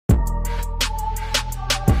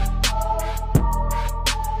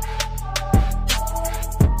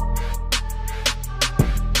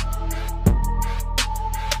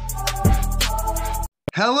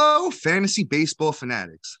Hello, fantasy baseball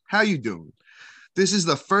fanatics. How you doing? This is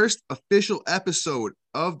the first official episode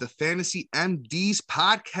of the Fantasy MDs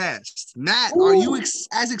podcast. Matt, are you Woo!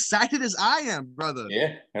 as excited as I am, brother?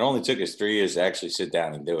 Yeah, it only took us 3 years to actually sit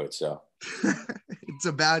down and do it. So, It's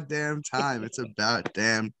about damn time. It's about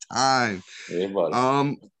damn time. yeah, buddy.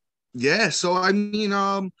 Um, yeah, so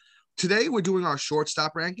today we're doing our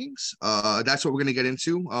shortstop rankings. That's what we're gonna get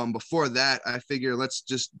into. Before that, I figure let's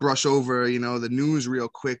just brush over, the news real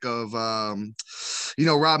quick of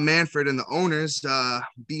Rob Manfred and the owners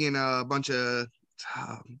being a bunch of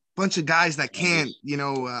guys that can't,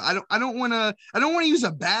 Members. I don't want to use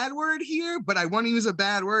a bad word here, but I want to use a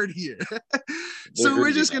bad word here. They're So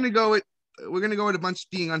greedy, man. we're gonna go with a bunch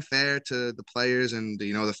being unfair to the players and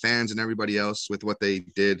the fans and everybody else with what they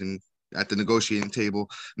did and at the negotiating table.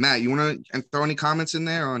 Matt, you want to throw any comments in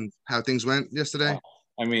there on how things went yesterday? Uh,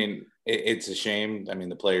 I mean, it's a shame. I mean,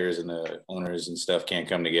 the players and the owners and stuff can't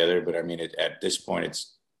come together. But I mean, at this point,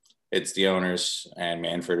 it's the owners and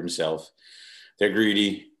Manfred himself. They're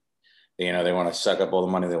greedy. They want to suck up all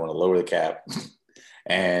the money. They want to lower the cap.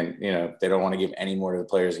 And, they don't want to give any more to the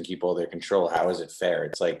players and keep all their control. How is it fair?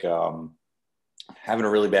 It's like having a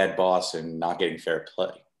really bad boss and not getting fair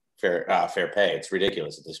pay. It's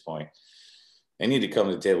ridiculous at this point. They need to come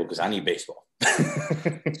to the table because I need baseball.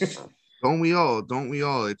 Don't we all? Don't we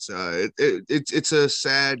all? It's a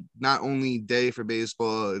sad not only day for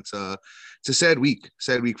baseball. It's a sad week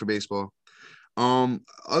for baseball.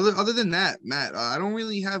 Other than that, Matt, I don't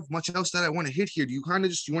really have much else that I want to hit here. Do you kind of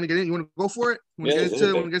just you want to get in? You want to go for it? Yeah,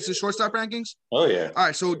 Want to get to the shortstop rankings? oh yeah. All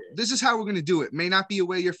right, so this is how we're going to do it. May not be a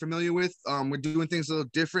way you're familiar with. We're doing things a little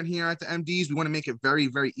different here at the MDs. We want to make it very,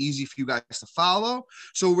 very easy for you guys to follow.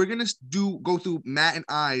 So we're going to go through Matt and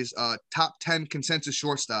I's top 10 consensus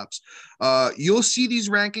shortstops. You'll see these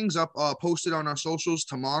rankings up posted on our socials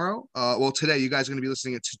tomorrow. Well, today you guys are going to be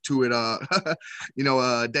listening to it.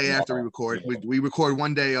 A day after we record. We record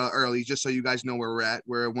one day early, just so you guys know where we're at.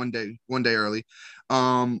 We're one day early.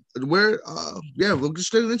 We'll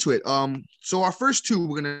just get into it. So our first two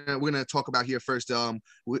we're gonna talk about here first.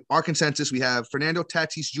 Our consensus, we have Fernando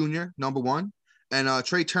Tatis Jr. number 1 and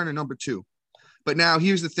Trey Turner number 2. But now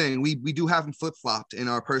here's the thing: we do have them flip flopped in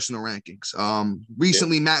our personal rankings.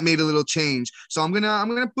 Recently Matt made a little change, so I'm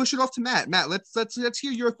gonna push it off to Matt. Matt, let's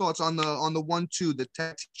hear your thoughts on the 1-2, the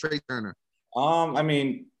Tatis Trey Turner. I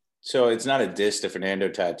mean, so it's not a diss to Fernando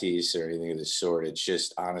Tatis or anything of the sort. It's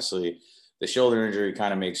just honestly, the shoulder injury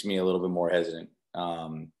kind of makes me a little bit more hesitant.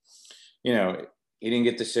 He didn't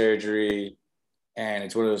get the surgery, and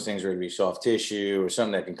it's one of those things where it'd be soft tissue or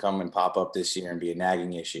something that can come and pop up this year and be a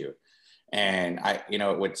nagging issue. And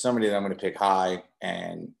with somebody that I'm going to pick high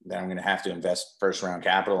and that I'm going to have to invest first round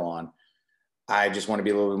capital on, I just want to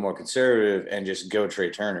be a little bit more conservative and just go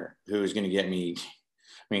Trey Turner, who is going to get me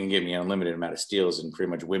an unlimited amount of steals and pretty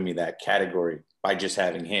much win me that category by just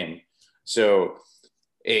having him. So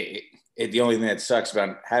the only thing that sucks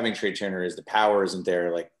about having Trey Turner is the power isn't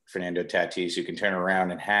there like Fernando Tatis, who can turn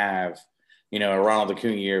around and have, a Ronald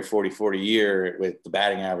Acuna year, 40-40 year with the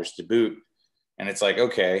batting average to boot. And it's like,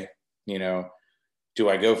 okay, do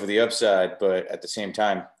I go for the upside? But at the same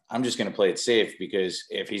time, I'm just going to play it safe because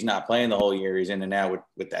if he's not playing the whole year, he's in and out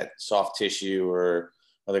with that soft tissue or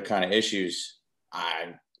other kind of issues.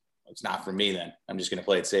 It's not for me then. I'm just going to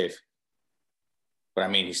play it safe. But I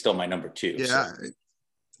mean, he's still my number 2. Yeah. So.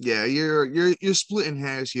 Yeah, you're splitting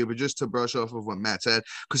hairs here, but just to brush off of what Matt said,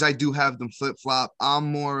 because I do have them flip flop.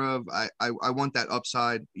 I'm more of I want that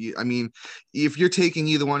upside. I mean, if you're taking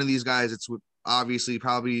either one of these guys, it's obviously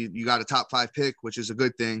probably you got a top 5 pick, which is a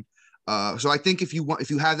good thing. So I think if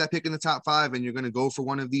you have that pick in the top 5 and you're going to go for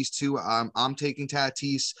one of these two, I'm taking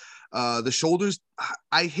Tatis. The shoulders,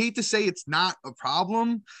 I hate to say it's not a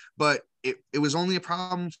problem, but it was only a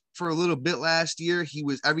problem for a little bit last year.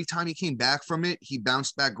 Every time he came back from it, he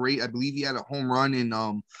bounced back great. I believe he had a home run in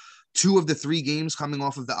 2 of the 3 games coming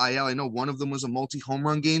off of the IL. I know one of them was a multi-home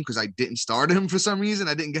run game because I didn't start him for some reason.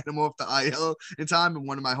 I didn't get him off the IL in time in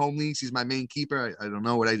one of my home leagues. He's my main keeper. I don't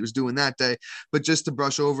know what I was doing that day. But just to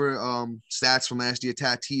brush over stats from last year,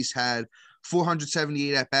 Tatis had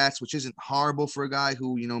 478 at bats, which isn't horrible for a guy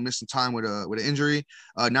who missed some time with an injury.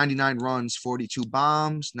 99 runs, 42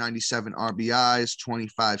 bombs, 97 RBIs,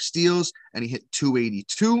 25 steals, and he hit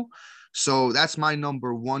 282. So that's my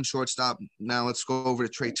number 1 shortstop. Now let's go over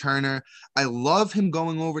to Trey Turner. I love him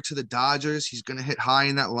going over to the Dodgers. He's going to hit high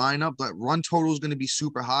in that lineup, but run total is going to be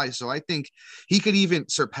super high. So I think he could even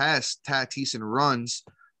surpass Tatis in runs.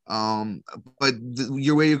 But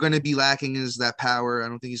where you're going to be lacking is that power. I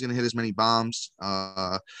don't think he's going to hit as many bombs.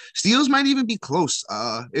 Steals might even be close.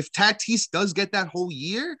 If Tatis does get that whole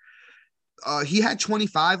year, He had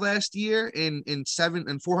 25 last year in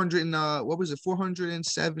 400 and what was it,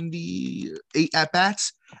 478 at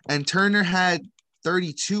bats, and Turner had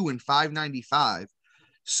 32 and 595.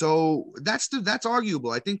 So that's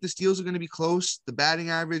arguable. I think the steals are going to be close. The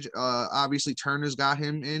batting average, obviously Turner's got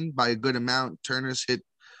him in by a good amount. Turner's hit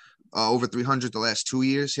over 300 the last 2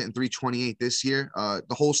 years, hitting 328 this year.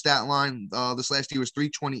 The whole stat line this last year was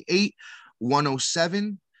 328,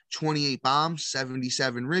 107, 28 bombs,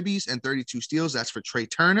 77 ribbies, and 32 steals. That's for Trey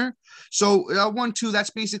Turner. So 1-2,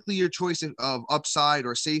 that's basically your choice of upside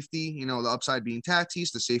or safety. You know, the upside being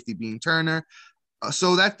Tatis, the safety being Turner.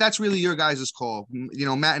 So that's really your guys' call. You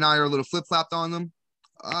know, Matt and I are a little flip-flopped on them.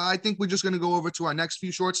 I think we're just going to go over to our next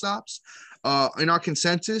few shortstops. In our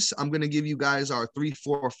consensus, I'm going to give you guys our 3,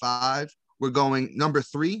 4, 5. We're going number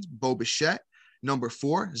 3, Bo Bichette. Number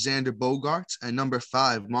 4, Xander Bogaerts. And number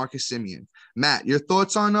 5, Marcus Semien. Matt, your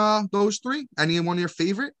thoughts on those 3? Any one of your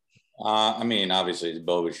favorite? I mean, obviously, it's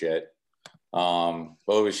Bo Bichette. Bo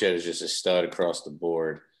Bichette is just a stud across the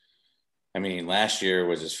board. I mean, last year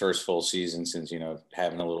was his first full season since, you know,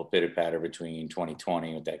 having a little pitter-patter between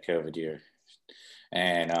 2020 with that COVID year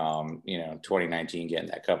and, you know, 2019 getting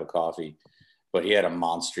that cup of coffee. But he had a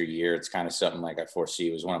monster year. It's kind of something like I foresee.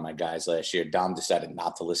 It was one of my guys last year. Dom decided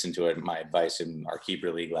not to listen to my advice in our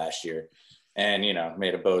keeper league last year and, you know,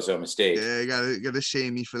 made a bozo mistake. Yeah, you gotta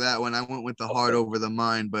shame me for that one. I went with the heart over the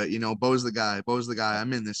mind, but, you know, Bo's the guy. Bo's the guy.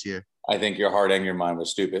 I'm in this year. I think your heart and your mind was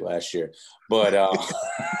stupid last year, but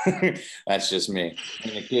that's just me.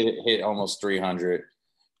 And the kid hit almost 300,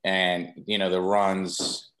 and you know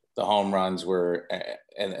the home runs were,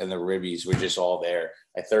 and the ribbies were just all there.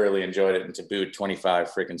 I thoroughly enjoyed it, and to boot, 25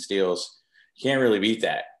 freaking steals. You can't really beat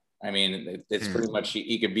that. I mean, it's pretty much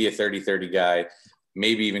he could be a 30-30 guy,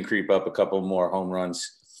 maybe even creep up a couple more home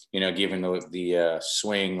runs. You know, given the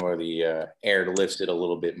swing or the air lifts it a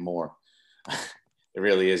little bit more. It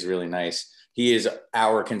really is really nice. He is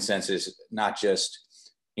our consensus, not just,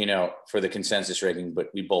 you know, for the consensus ranking, but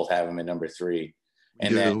we both have him at number 3.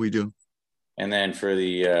 And we do. And then for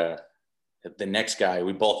the next guy,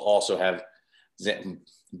 we both also have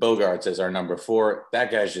Bogaerts as our number 4. That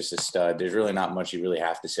guy's just a stud. There's really not much you really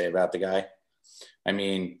have to say about the guy. I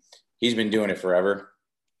mean, he's been doing it forever.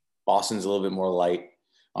 Boston's a little bit more light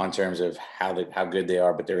on terms of how good they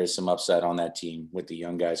are, but there is some upside on that team with the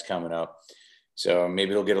young guys coming up. So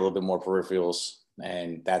maybe he'll get a little bit more peripherals,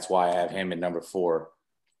 and that's why I have him at number 4.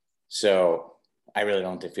 So I really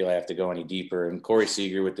don't feel I have to go any deeper. And Corey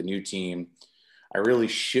Seager with the new team, I really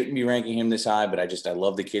shouldn't be ranking him this high, but I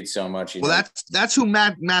love the kid so much. Well, that's who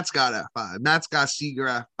Matt's got at 5. Matt's got Seager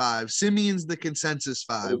at 5. Simeon's the consensus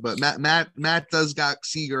 5, but Matt does got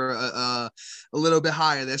Seager a little bit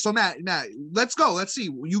higher there. So Matt, let's go. Let's see.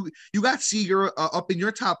 You got Seager up in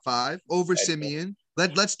your top 5 over Simeon.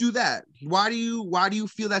 Let's do that. Why do you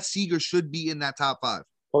feel that Seager should be in that top 5?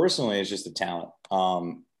 Personally, it's just the talent.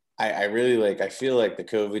 I feel like the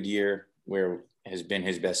COVID year where has been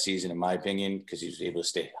his best season in my opinion, because he was able to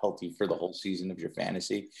stay healthy for the whole season of your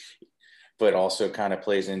fantasy, but also kind of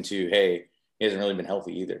plays into, hey, he hasn't really been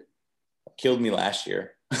healthy either. Killed me last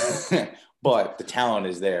year, but the talent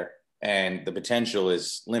is there and the potential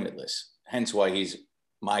is limitless. Hence why he's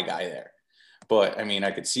my guy there. But I mean, I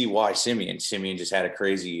could see why Simeon just had a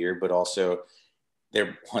crazy year, but also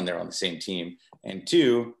they're on the same team, and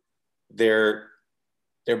 2, they're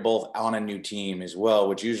both on a new team as well,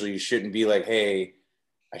 which usually you shouldn't be like, hey,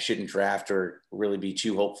 I shouldn't draft or really be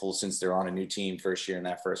too hopeful since they're on a new team first year in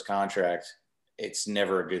that first contract. It's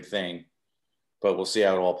never a good thing, but we'll see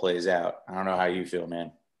how it all plays out. I don't know how you feel,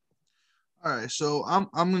 man. All right, so I'm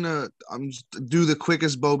gonna do the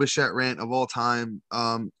quickest Bo Bichette rant of all time.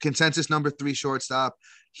 Consensus number 3 shortstop.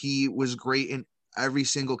 He was great in every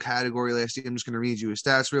single category last year. I'm just gonna read you his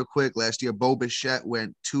stats real quick. Last year, Bo Bichette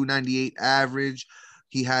went 298 average.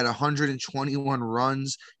 He had 121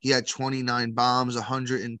 runs. He had 29 bombs,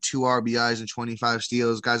 102 RBIs, and 25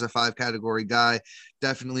 steals. Guy's a 5-category guy.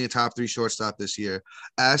 Definitely a top 3 shortstop this year.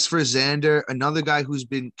 As for Xander, another guy who's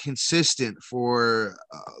been consistent for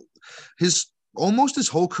almost his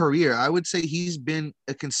whole career. I would say he's been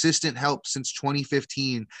a consistent help since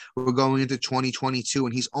 2015. We're going into 2022,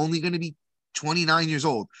 and he's only going to be 29 years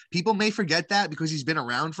old. People may forget that because he's been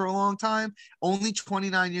around for a long time. Only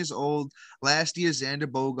 29 years old. Last year, Xander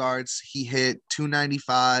Bogaerts, he hit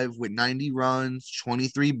 295 with 90 runs,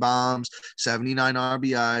 23 bombs, 79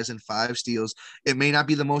 RBIs, and 5 steals. It may not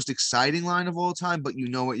be the most exciting line of all time, but you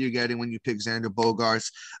know what you're getting when you pick Xander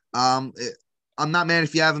Bogaerts. I'm not mad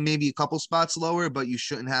if you have him maybe a couple spots lower, but you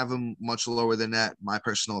shouldn't have him much lower than that, my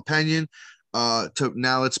personal opinion.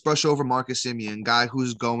 Let's brush over Marcus Semien, guy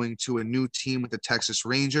who's going to a new team with the Texas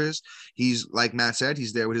Rangers. He's like Matt said,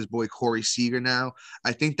 he's there with his boy Corey Seager now.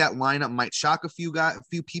 I think that lineup might shock a few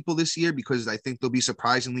people this year because I think they'll be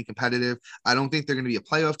surprisingly competitive. I don't think they're going to be a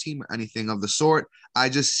playoff team or anything of the sort. I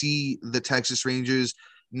just see the Texas Rangers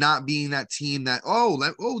not being that team that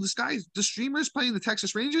this guy's the streamer's playing the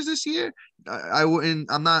Texas Rangers this year. I wouldn't.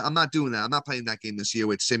 I'm not doing that. I'm not playing that game this year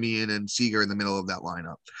with Semien and Seager in the middle of that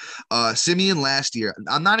lineup. Semien last year,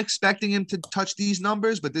 I'm not expecting him to touch these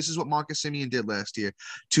numbers, but this is what Marcus Semien did last year: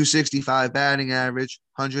 265 batting average,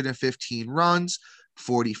 115 runs,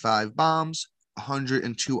 45 bombs,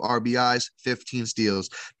 102 RBIs, 15 steals.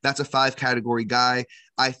 That's a 5 category guy.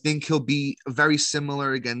 I think he'll be very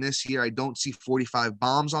similar again this year. I don't see 45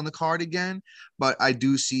 bombs on the card again, but I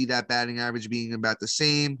do see that batting average being about the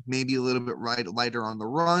same, maybe a little bit lighter on the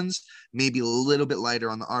runs, maybe a little bit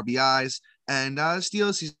lighter on the RBIs. And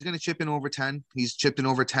steals, he's going to chip in over 10. He's chipped in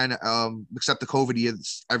over 10, except the COVID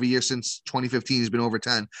years. Every year since 2015, he's been over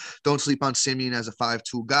 10. Don't sleep on Semien as a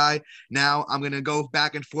 5-2 guy. Now I'm going to go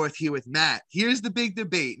back and forth here with Matt. Here's the big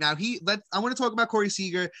debate. Now I want to talk about Corey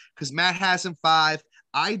Seager because Matt has him 5.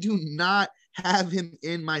 I do not have him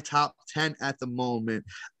in my top 10 at the moment.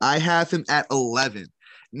 I have him at 11.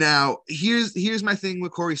 Now, here's my thing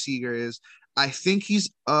with Corey Seager is I think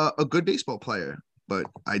he's a good baseball player, but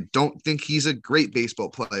I don't think he's a great baseball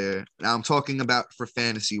player. Now I'm talking about for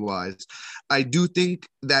fantasy wise. I do think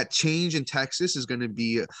that change in Texas is going to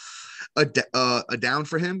be a down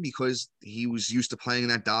for him because he was used to playing in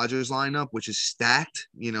that Dodgers lineup, which is stacked.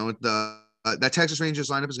 That Texas Rangers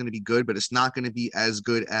lineup is going to be good, but it's not going to be as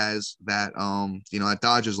good as that that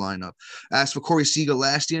Dodgers lineup. As for Corey Seager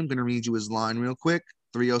last year, I'm going to read you his line real quick: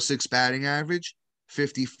 306 batting average,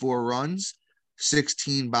 54 runs,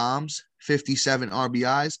 16 bombs, 57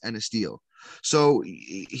 RBIs, and a steal. So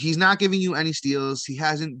he's not giving you any steals. He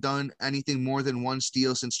hasn't done anything more than 1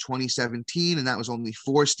 steal since 2017, and that was only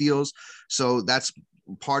 4 steals. So that's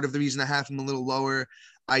part of the reason I have him a little lower.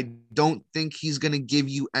 I don't think he's going to give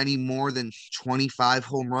you any more than 25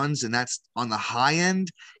 home runs, and that's on the high end.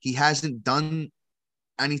 He hasn't done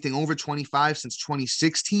anything over 25 since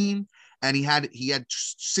 2016, and he had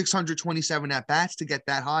 627 at bats to get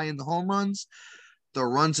that high in the home runs. The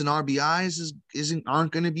runs and RBIs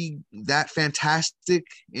aren't going to be that fantastic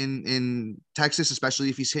in Texas, especially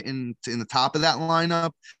if he's hitting in the top of that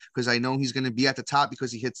lineup, because I know he's going to be at the top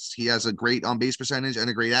because he has a great on base percentage and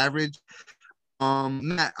a great average.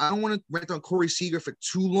 Matt, I don't want to rant on Corey Seager for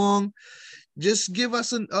too long. Just give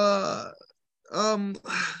us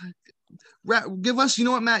give us, you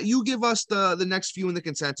know what, Matt, you give us the next few in the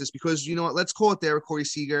consensus because you know what, let's call it there with Corey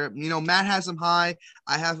Seager. Matt has him high.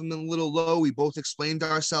 I have him a little low. We both explained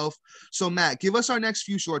ourselves. So Matt, give us our next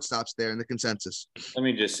few shortstops there in the consensus. Let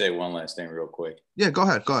me just say one last thing real quick. Yeah, go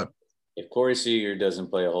ahead. If Corey Seager doesn't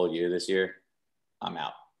play a whole year this year, I'm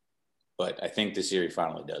out. But I think this year he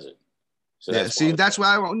finally does it. So that's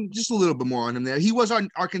why I want just a little bit more on him there. He was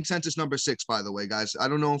our consensus number 6, by the way, guys. I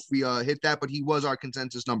don't know if we hit that, but he was our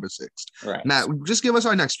consensus number 6. Right. Matt, just give us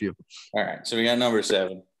our next few. All right. So we got number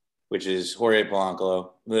 7, which is Jorge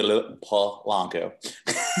Polanco.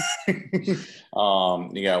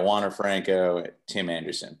 You got Wander Franco, Tim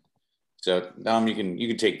Anderson. So you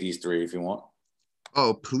can take these 3 if you want.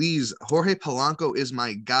 Oh, please. Jorge Polanco is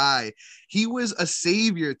my guy. He was a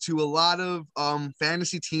savior to a lot of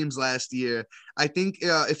fantasy teams last year. I think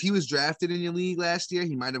if he was drafted in your league last year,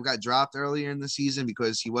 he might have got dropped earlier in the season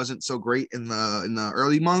because he wasn't so great in the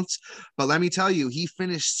early months. But let me tell you, he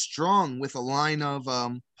finished strong with a line of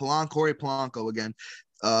Jorge Polanco again.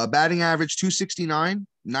 Batting average 269,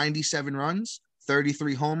 97 runs,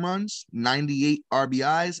 33 home runs, 98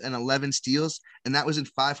 RBIs, and 11 steals, and that was in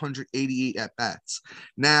 588 at-bats.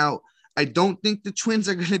 Now, I don't think the Twins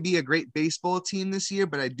are going to be a great baseball team this year,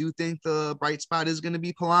 but I do think the bright spot is going to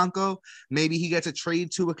be Polanco. Maybe he gets a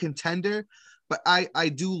trade to a contender, but I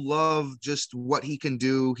do love just what he can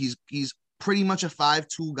do. He's pretty much a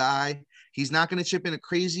 5-2 guy. He's not going to chip in a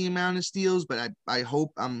crazy amount of steals, but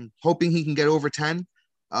I'm hoping he can get over 10.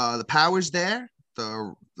 The power's there.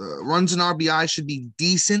 The runs and RBI should be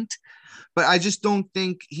decent, but I just don't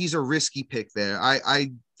think he's a risky pick there.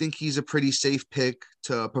 I think he's a pretty safe pick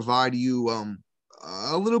to provide you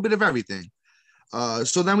a little bit of everything.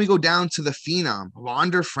 So then we go down to the phenom,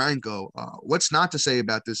 Wander Franco. What's not to say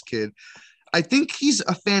about this kid? I think he's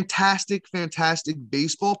a fantastic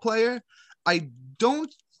baseball player. I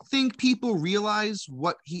don't think people realize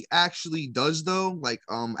what he actually does though, like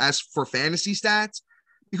as for fantasy stats.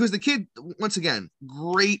 Because the kid, once again,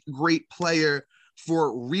 great player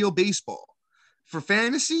for real baseball. For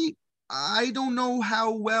fantasy, I don't know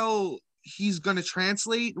how well he's going to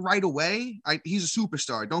translate right away. He's a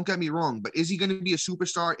superstar. Don't get me wrong, but is he going to be a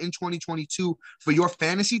superstar in 2022 for your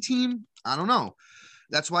fantasy team? I don't know.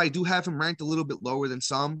 That's why I do have him ranked a little bit lower than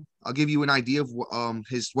some. I'll give you an idea of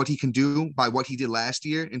what he can do by what he did last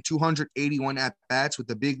year. In 281 at bats with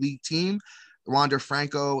the big league team, Wander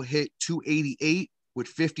Franco hit 288 with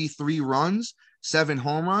 53 runs, 7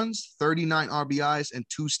 home runs, 39 RBIs, and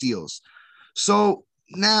 2 steals. So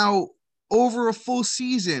now over a full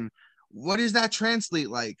season, what does that translate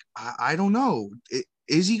like? I don't know.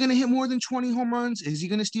 Is he going to hit more than 20 home runs? Is he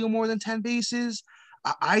going to steal more than 10 bases?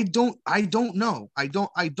 I don't know. I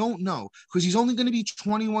don't know, because he's only going to be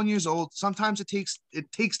 21 years old. Sometimes it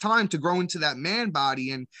takes time to grow into that man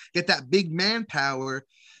body and get that big man power.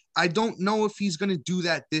 I don't know if he's going to do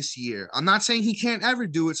that this year. I'm not saying he can't ever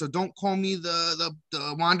do it, so don't call me the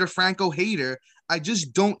Wander Franco hater. I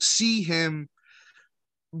just don't see him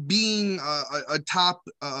being a top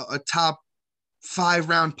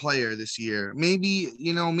 5-round player this year. Maybe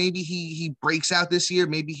he breaks out this year.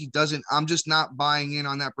 Maybe he doesn't. I'm just not buying in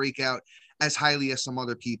on that breakout as highly as some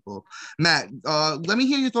other people. Matt, let me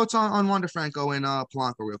hear your thoughts on Wander Franco and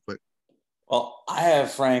Polanco real quick. Well, I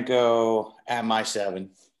have Franco at my 7.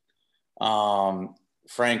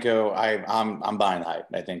 Franco, I'm buying the hype.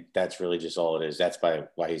 I think that's really just all it is. That's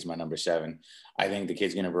why he's my number 7. I think the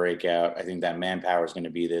kid's going to break out. I think that manpower is going to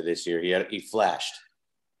be there this year. He flashed.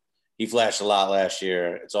 He flashed a lot last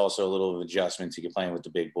year. It's also a little of adjustment to get playing with the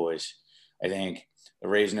big boys. I think the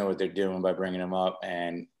Rays know what they're doing by bringing him up.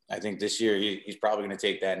 And I think this year he's probably going to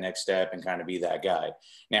take that next step and kind of be that guy.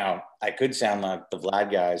 Now, I could sound like the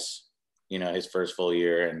Vlad guys, his first full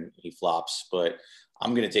year and he flops, but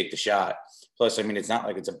I'm going to take the shot. Plus, I mean, it's not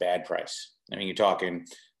like it's a bad price. I mean, you're talking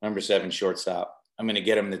number 7 shortstop. I'm going to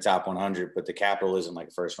get him in the top 100, but the capital isn't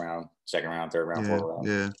like first round, second round, third round, fourth round.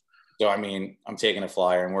 Yeah. So, I mean, I'm taking a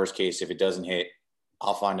flyer. In worst case, if it doesn't hit,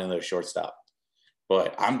 I'll find another shortstop.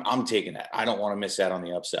 But I'm taking that. I don't want to miss out on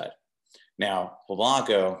the upside. Now,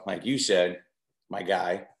 Polanco, like you said, my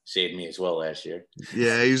guy, saved me as well last year.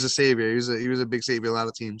 Yeah, he was a savior. He was a big savior a lot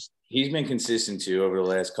of teams. He's been consistent, too, over the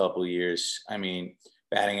last couple of years. I mean,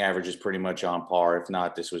 batting average is pretty much on par. If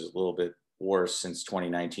not, this was a little bit worse since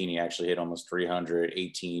 2019. He actually hit almost 300,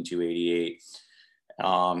 18, 288.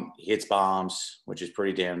 He hits bombs, which is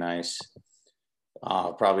pretty damn nice.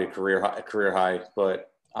 Probably a career high, but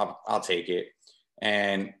I'll take it.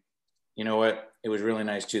 And you know what? It was really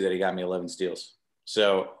nice too that he got me 11 steals.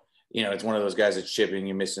 So, it's one of those guys that's chipping.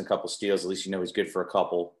 You're missing a couple steals. At least he's good for a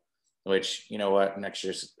couple. Which, you know what? An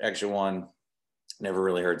extra one never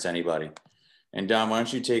really hurts anybody. And Dom, why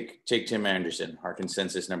don't you take Tim Anderson, our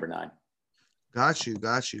consensus number 9? Got you.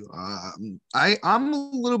 I'm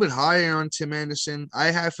a little bit higher on Tim Anderson. I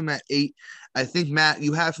have him at 8. I think, Matt,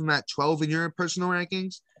 you have him at 12 in your personal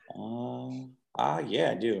rankings.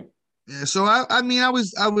 Yeah, I do. Yeah, so I mean, I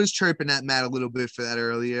was chirping at Matt a little bit for that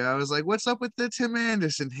earlier. I was like, "What's up with the Tim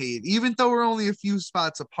Anderson hate?" Even though we're only a few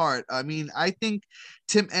spots apart. I mean, I think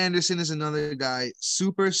Tim Anderson is another guy,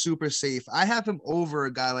 super safe. I have him over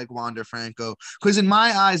a guy like Wander Franco because in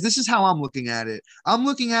my eyes, this is how I'm looking at it. I'm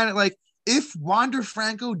looking at it like, if Wander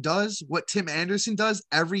Franco does what Tim Anderson does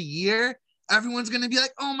every year, everyone's going to be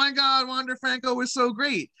like, oh my God, Wander Franco is so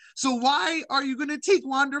great. So why are you going to take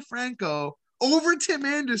Wander Franco over Tim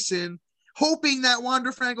Anderson, hoping that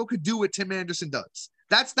Wander Franco could do what Tim Anderson does?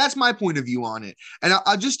 That's my point of view on it. And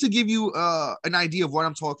I'll just to give you an idea of what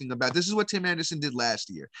I'm talking about, this is what Tim Anderson did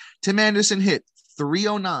last year. Tim Anderson hit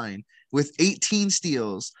 309 with 18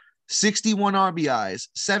 steals, 61 RBIs,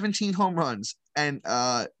 17 home runs, and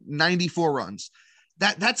 94 runs.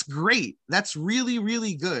 That's great. That's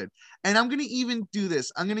really good. And I'm going to even do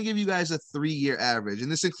this. I'm going to give you guys a 3-year average,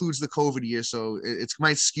 and this includes the COVID year, so it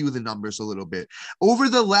might skew the numbers a little bit. Over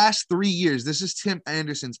the last 3 years, this is Tim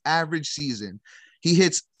Anderson's average season. He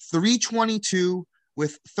hits 322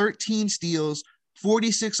 with 13 steals,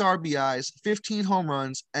 46 RBIs, 15 home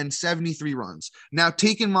runs, and 73 runs. Now,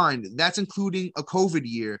 take in mind, that's including a COVID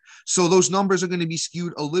year. So those numbers are going to be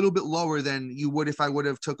skewed a little bit lower than you would if I would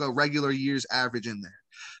have took a regular year's average in there.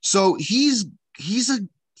 So he's a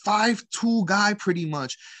 5-tool guy pretty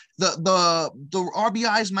much. The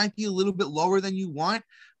RBIs might be a little bit lower than you want,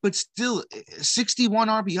 but still 61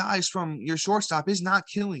 RBIs from your shortstop is not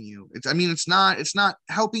killing you. It's not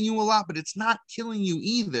helping you a lot, but it's not killing you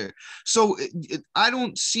either. So I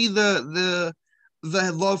don't see the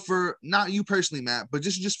love for, not you personally, Matt, but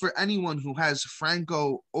just for anyone who has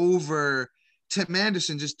Franco over Tim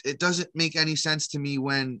Anderson. Just, it doesn't make any sense to me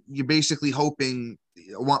when you're basically hoping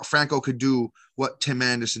Franco could do what Tim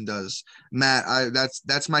Anderson does. Matt,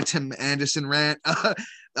 that's my Tim Anderson rant.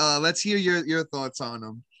 Let's hear your thoughts on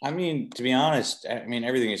him. I mean, to be honest, I mean,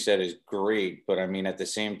 everything you said is great, but I mean, at the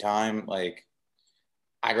same time, like,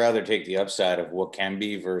 I'd rather take the upside of what can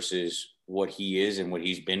be versus what he is and what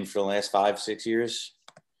he's been for the last 5, 6 years.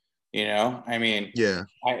 You know, I mean, Yeah.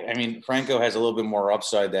 I mean, Franco has a little bit more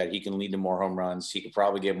upside that he can lead to more home runs. He could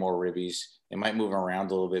probably get more ribbies. They might move him around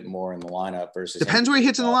a little bit more in the lineup versus him. Depends where he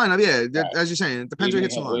hits in the lineup. Yeah, Right. as you're saying, it depends He where he may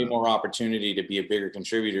hits in have the way lineup. more opportunity to be a bigger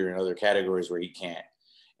contributor in other categories where he can't.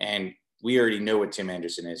 And we already know what Tim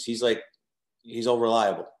Anderson is. He's all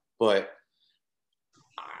reliable, but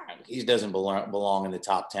he doesn't belong in the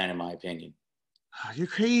top 10, in my opinion. You're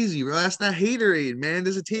crazy, bro. That's not haterade, man.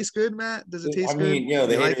 Does it taste good, Matt? Does it I taste good? mean, you know,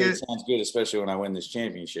 the You like haterade it? sounds good, especially when I win this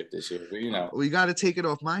championship this year. But you know, Well, you got to take it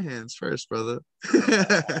off my hands first, brother.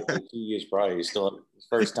 2 years probably still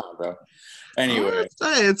first time, bro. Oh, Anyway,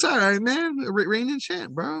 it's all right, man. Reigning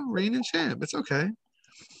champ, bro. Reigning champ. It's okay.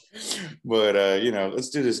 but you know, let's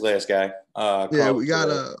do this last guy. Yeah, Carlos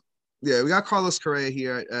Correa. we got Carlos Correa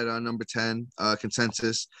here at number 10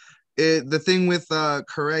 consensus. The thing with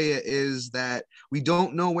Correa is that we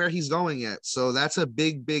don't know where he's going yet. So that's a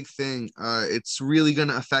big thing. It's really going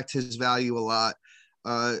to affect his value a lot.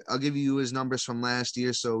 I'll give you his numbers from last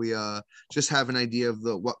year, so we just have an idea of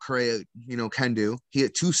what Correa can do. He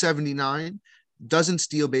hit 279, doesn't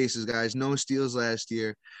steal bases, guys. No steals last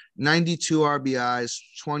year. 92 RBIs,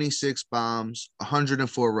 26 bombs,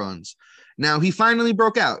 104 runs. Now he finally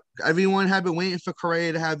broke out. Everyone had been waiting for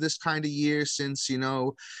Correa to have this kind of year since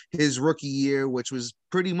his rookie year, which was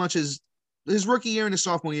pretty much his rookie year and his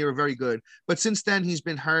sophomore year were very good. But since then he's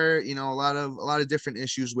been hurt. A lot of different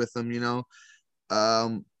issues with him.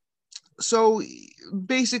 Um, so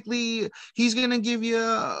basically, he's gonna give you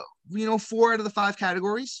 4 out of the 5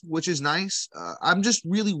 categories, which is nice. I'm just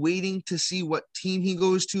really waiting to see what team he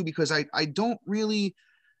goes to because I don't really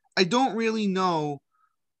know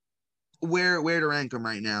where to rank him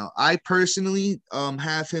right now. I personally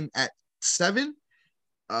have him at 7.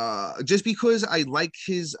 Just because I like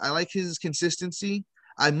his consistency.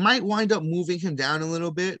 I might wind up moving him down a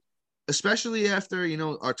little bit, especially after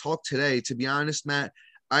our talk today. To be honest, Matt,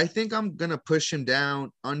 I think I'm gonna push him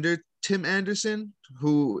down under Tim Anderson,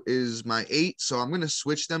 who is my 8. So I'm gonna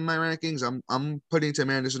switch them my rankings. I'm putting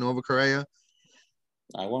Tim Anderson over Correa.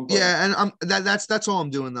 I won't blame him. Yeah, and that's all I'm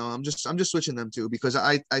doing though. I'm just switching them too because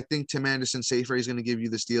I think Tim Anderson safer. He's gonna give you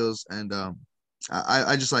the steals, and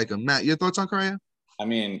I just like him. Matt, your thoughts on Correa? I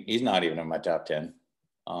mean, he's not even in my top 10.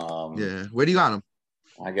 Yeah, where do you got him?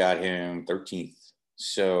 I got him 13th.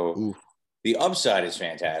 So Ooh, the upside is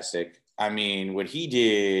fantastic. I mean, what he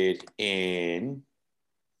did in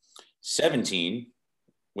 17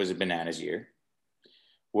 was a bananas year.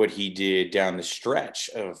 What he did down the stretch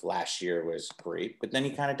of last year was great, but then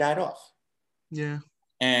he kind of died off. yeah.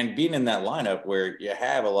 And being in that lineup where you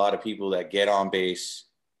have a lot of people that get on base,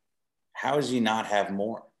 how does he not have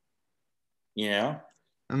more? You know,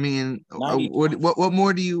 I mean, 90. what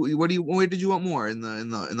more do you where did you want more in the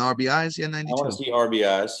RBIs? Yeah, I want 92. to see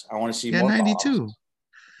RBIs. I want to see Yeah, more bombs. 92.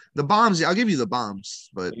 The bombs, yeah, I'll give you the bombs,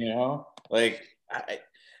 but You know, like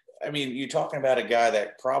I mean, you're talking about a guy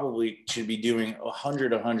that probably should be doing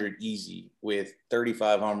 100 easy with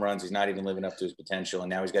 35 home runs. He's not even living up to his potential, and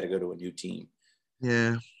now he's got to go to a new team.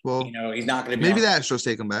 yeah. Well, You know, he's not going to be maybe on. the Astros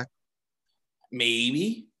take him back.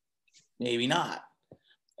 Maybe, maybe not.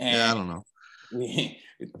 Yeah, And I don't know. we,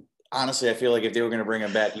 honestly, I feel like if they were going to bring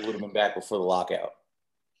him back, he would have been back before the lockout.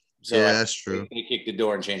 So Yeah, I that's think true. they kicked the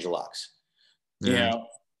door and changed the locks. You Yeah. know,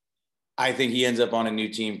 I think he ends up on a new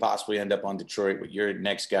team, possibly end up on Detroit. But your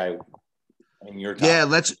next guy in your Yeah, top.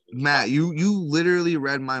 let's Matt, you literally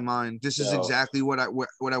read my mind. This is So exactly what I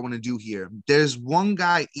want to do here. There's one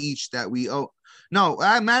guy each that we no,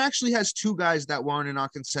 Matt actually has 2 guys that weren't in our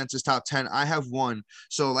consensus top 10. I have one.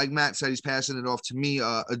 So like Matt said, he's passing it off to me,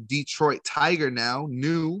 a Detroit Tiger now,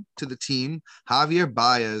 new to the team, Javier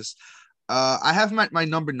Baez. I have my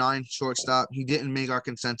number 9 shortstop. He didn't make our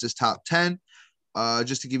consensus top 10.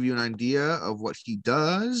 Just to give you an idea of what he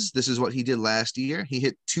does, this is what he did last year. He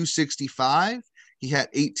hit 265. He had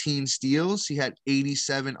 18 steals. He had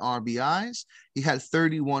 87 RBIs. He had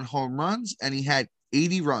 31 home runs, and he had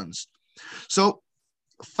 80 runs. So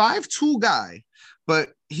 5'2" guy. But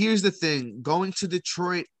here's the thing, going to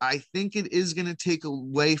Detroit, I think it is going to take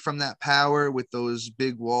away from that power with those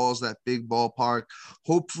big walls, that big ballpark.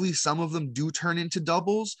 Hopefully some of them do turn into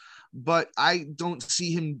doubles, but I don't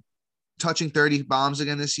see him touching 30 bombs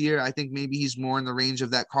again this year. I think maybe he's more in the range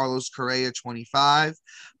of that Carlos Correa 25,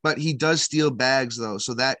 but he does steal bags though.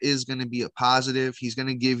 So that is going to be a positive. He's going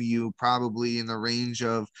to give you probably in the range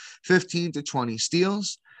of 15 to 20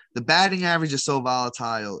 steals. The batting average is so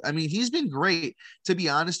volatile. I mean, he's been great. To be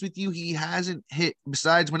honest with you, he hasn't hit,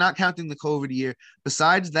 besides, we're not counting the COVID year,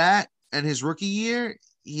 besides that and his rookie year,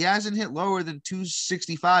 he hasn't hit lower than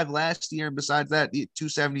 265 last year. And besides that,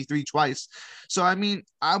 273 twice. So, I mean,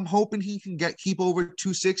 I'm hoping he can keep over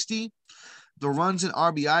 260. The runs and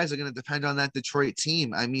RBIs are going to depend on that Detroit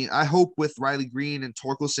team. I mean, I hope with Riley Green and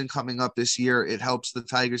Torkelson coming up this year, it helps the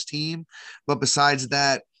Tigers team. But besides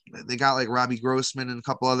that, they got like Robbie Grossman and a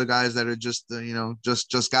couple other guys that are just,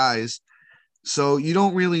 just guys. So you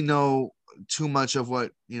don't really know too much of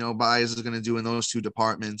what, Baez is going to do in those two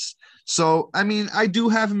departments. So, I mean, I do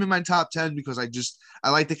have him in my top 10 because I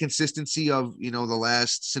like the consistency of, the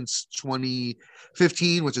last since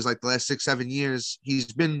 2015, which is like the last 6-7 years.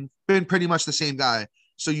 He's been pretty much the same guy.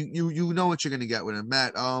 So you know what you're going to get with him,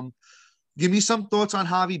 Matt. Give me some thoughts on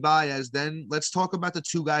Javi Baez. Then let's talk about the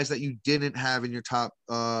two guys that you didn't have in your top.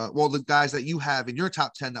 The guys that you have in your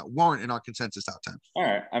top 10 that weren't in our consensus top 10. All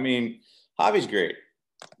right. I mean, Javi's great.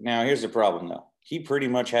 Now, here's the problem, though. He pretty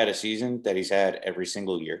much had a season that he's had every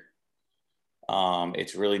single year.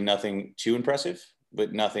 It's really nothing too impressive,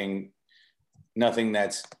 but nothing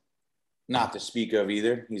that's not to speak of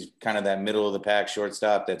either. He's kind of that middle of the pack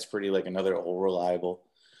shortstop that's pretty like another old reliable.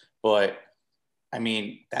 But I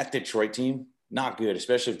mean, that Detroit team, not good,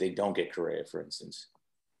 especially if they don't get Correa, for instance.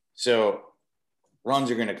 So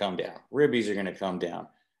runs are going to come down. Ribbies are going to come down.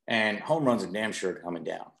 And home runs are damn sure coming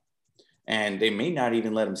down. And they may not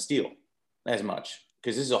even let him steal as much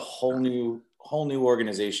because this is a whole new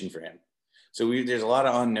organization for him. So there's a lot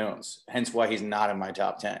of unknowns, hence why he's not in my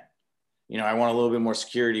top 10. I want a little bit more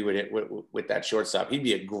security with that shortstop. He'd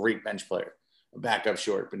be a great bench player, a backup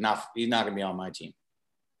short, but he's not going to be on my team.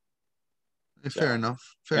 Fair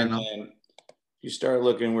enough. And then you start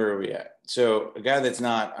looking, where are we at? So a guy that's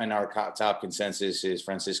not in our top consensus is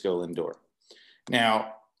Francisco Lindor.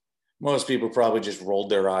 Now, most people probably just rolled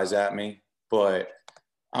their eyes at me, but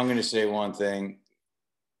I'm going to say one thing.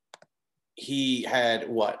 He had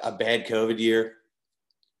a bad COVID year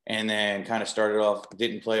and then kind of started off,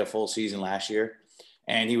 didn't play a full season last year.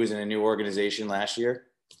 And he was in a new organization last year.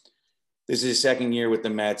 This is his second year with the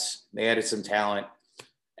Mets. They added some talent.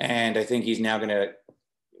 And I think he's now going to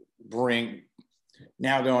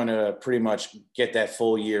pretty much get that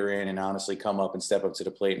full year in and honestly come up and step up to the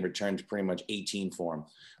plate and return to pretty much 18 form.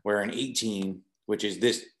 Where in 18, which is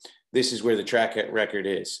this is where the track record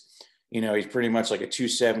is. He's pretty much like a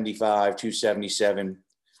 275, 277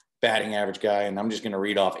 batting average guy. And I'm just going to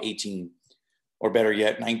read off 18, or better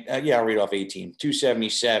yet, I'll read off 18.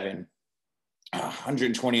 277,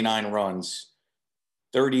 129 runs,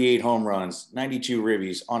 38 home runs, 92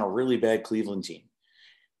 ribbies on a really bad Cleveland team.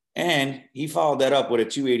 And he followed that up with a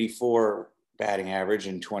 284 batting average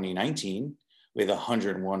in 2019 with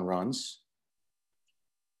 101 runs,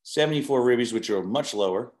 74 ribbies, which are much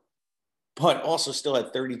lower, but also still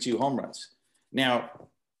had 32 home runs. Now,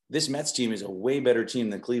 this Mets team is a way better team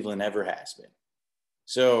than Cleveland ever has been.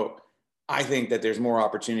 So I think that there's more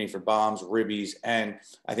opportunity for bombs, ribbies, and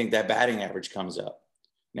I think that batting average comes up.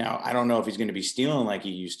 Now, I don't know if he's going to be stealing like he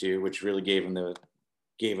used to, which really gave him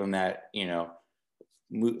that,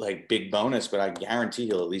 like big bonus, but I guarantee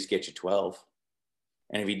he'll at least get you 12.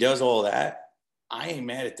 And if he does all that, I ain't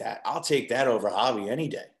mad at that. I'll take that over Javi any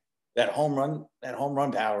day. That home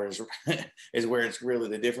run power is is where it's really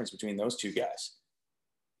the difference between those two guys.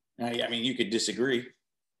 I mean, you could disagree,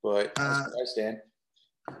 but that's where I stand.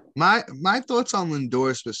 My thoughts on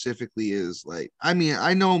Lindor specifically is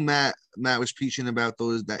I know Matt was preaching about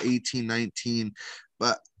that 18, 19,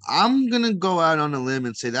 but I'm gonna go out on a limb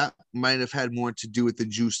and say that might have had more to do with the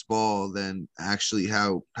juiced ball than actually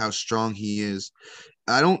how strong he is.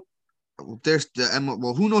 There's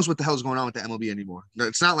who knows what the hell's going on with the MLB anymore?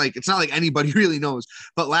 It's not like anybody really knows.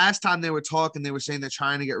 But last time they were talking, they were saying they're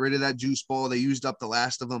trying to get rid of that juice ball. They used up the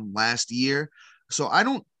last of them last year. So I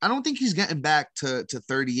don't think he's getting back to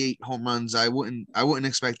 38 home runs. I wouldn't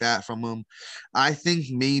expect that from him. I think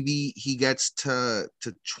maybe he gets to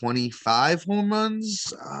 25 home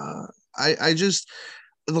runs. I just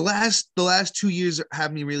the last 2 years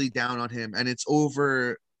have me really down on him, and it's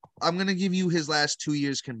over. I'm going to give you his last 2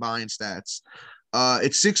 years combined stats.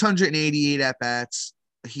 It's 688 at bats.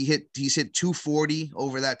 He's hit 240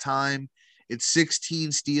 over that time. It's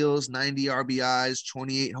 16 steals, 90 RBIs,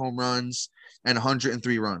 28 home runs, and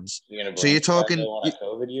 103 runs. So you're talking on a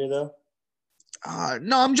COVID year though?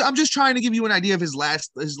 No, I'm just trying to give you an idea of his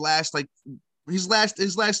last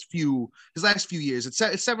few years.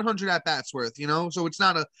 It's 700 at bats worth, So it's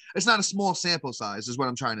not a small sample size is what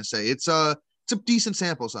I'm trying to say. It's a decent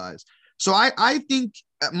sample size. So I think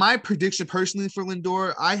my prediction personally for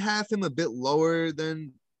Lindor, I have him a bit lower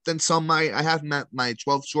than than some might. I have my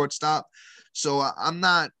 12th shortstop, so I'm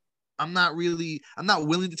not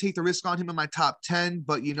willing to take the risk on him in my top 10.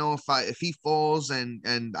 But if he falls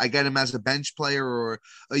and I get him as a bench player or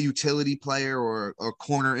a utility player or a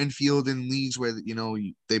corner infield in leagues where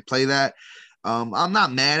they play that. I'm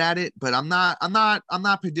not mad at it, but I'm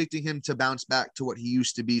not predicting him to bounce back to what he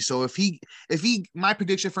used to be. So my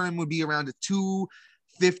prediction for him would be around a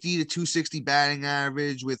 250 to 260 batting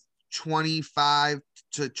average with 25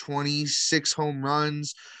 to 26 home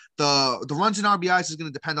runs. The runs and RBIs is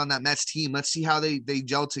going to depend on that Mets team. Let's see how they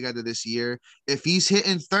gel together this year. If he's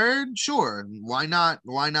hitting third, sure, why not?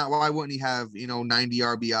 Why not? Why wouldn't he have 90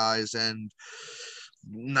 RBIs and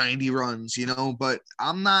 90 runs? But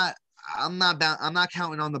I'm not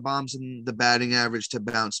counting on the bombs and the batting average to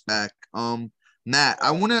bounce back. Matt,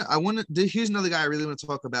 here's another guy I really want to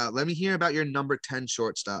talk about. Let me hear about your number 10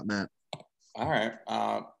 shortstop, Matt. All right.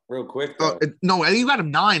 Real quick though. No, I think you got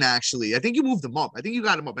him 9 actually. I think you moved him up. I think you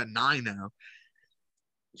got him up at 9 now.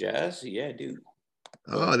 Jazz, yeah, dude.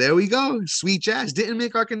 Oh, there we go. Sweet Jazz didn't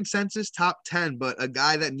make our consensus top 10, but a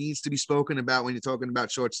guy that needs to be spoken about when you're talking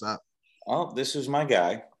about shortstop. Oh, this was my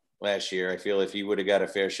guy last year. I feel if he would have got a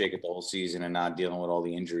fair shake at the whole season and not dealing with all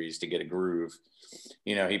the injuries to get a groove,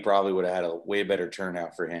 he probably would have had a way better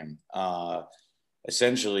turnout for him.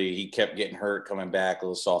 Essentially, he kept getting hurt, coming back, a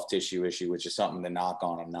little soft tissue issue, which is something to knock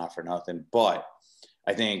on him, not for nothing. But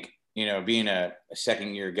I think, being a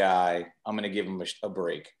second-year guy, I'm going to give him a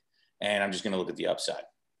break, and I'm just going to look at the upside.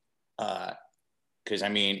 Because,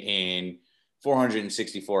 in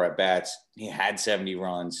 464 at-bats, he had 70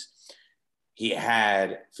 runs. He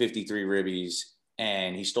had 53 ribbies,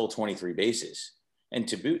 and he stole 23 bases. And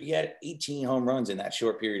to boot, he had 18 home runs in that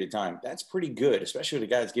short period of time. That's pretty good, especially with a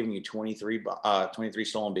guy that's giving you 23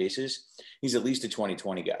 stolen bases. He's at least a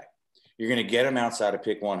 20-20 guy. You're going to get him outside of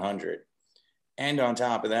pick 100. And on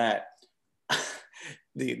top of that,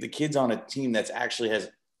 the kid's on a team that's actually has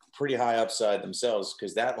pretty high upside themselves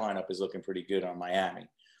because that lineup is looking pretty good on Miami.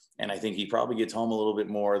 And I think he probably gets home a little bit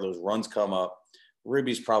more. Those runs come up.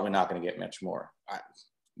 Ribby's probably not going to get much more,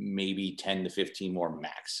 maybe 10 to 15 more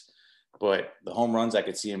max. But the home runs, I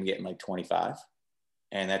could see him getting like 25.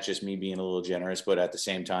 And that's just me being a little generous. But at the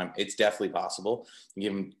same time, it's definitely possible.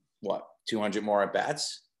 Give him, 200 more at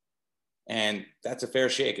bats? And that's a fair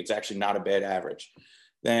shake. It's actually not a bad average.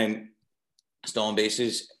 Then stolen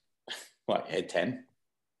bases, at 10?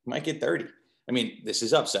 Might get 30. This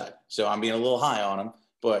is upside. So I'm being a little high on him,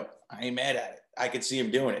 but I ain't mad at it. I could see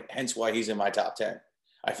him doing it, hence why he's in my top 10.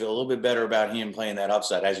 I feel a little bit better about him playing that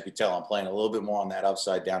upside. As you can tell, I'm playing a little bit more on that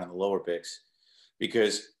upside down in the lower picks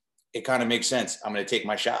because it kind of makes sense. I'm going to take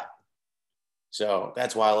my shot. So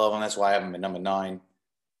that's why I love him. That's why I have him at number 9.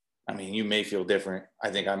 You may feel different. I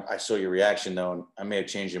think I saw your reaction though, and I may have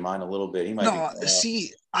changed your mind a little bit. He might.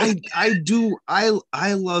 See, I do.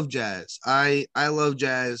 I love Jazz. I love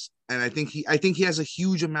Jazz, and I think he has a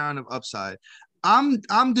huge amount of upside.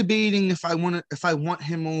 I'm debating if I want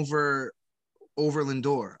him over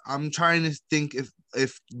Lindor. I'm trying to think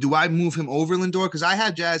if do I move him over Lindor because I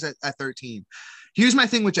have Jazz at 13. Here's my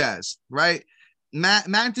thing with Jazz, right?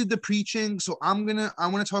 Matt did the preaching, so I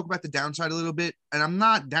want to talk about the downside a little bit, and I'm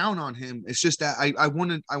not down on him. It's just that I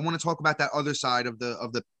want to talk about that other side of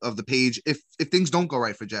the page if things don't go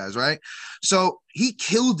right for Jazz, right? So he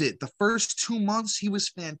killed it the first 2 months. He was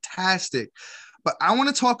fantastic, but I want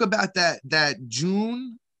to talk about that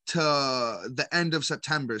June to the end of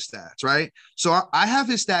September stats, right? So I have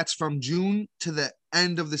his stats from June to the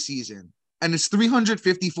end of the season, and it's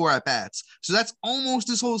 354 at bats. So that's almost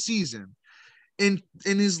his whole season. In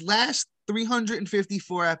his last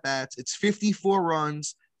 354 at bats, it's 54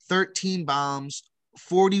 runs, 13 bombs,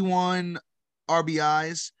 41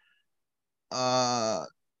 RBIs.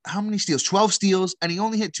 How many steals? 12 steals, and he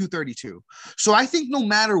only hit 232. So I think no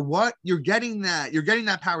matter what, you're getting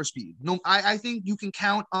that power speed. No, I think you can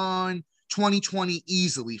count on 2020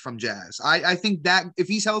 easily from Jazz. I think that if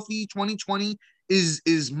he's healthy, 2020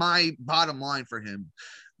 is my bottom line for him.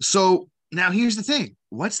 So now here's the thing.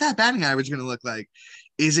 What's that batting average going to look like?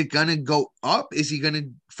 Is it going to go up? Is he going to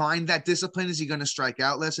find that discipline? Is he going to strike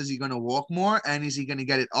out less? Is he going to walk more? And is he going to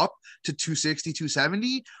get it up to 260,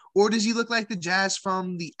 270? Or does he look like the Jazz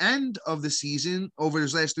from the end of the season over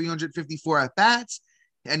his last 354 at bats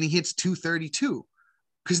and he hits 232?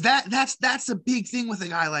 Because that's a big thing with a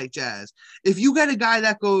guy like Jazz. If you get a guy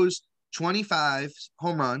that goes 25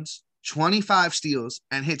 home runs, 25 steals,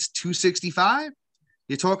 and hits 265,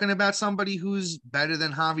 you're talking about somebody who's better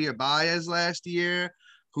than Javier Baez last year,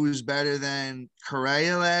 who's better than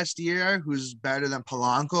Correa last year, who's better than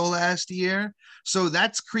Polanco last year. So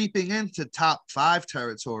that's creeping into top 5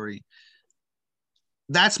 territory.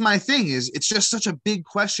 that's my thing. Is it's just such a big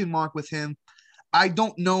question mark with him. I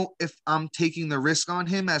don't know if I'm taking the risk on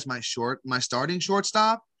him as my starting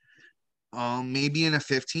shortstop. Maybe in a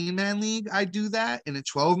 15-man league, I do that. In a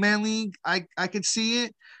 12-man league, I could see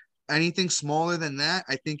it. Anything smaller than that,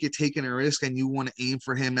 I think you're taking a risk, and you want to aim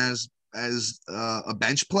for him as a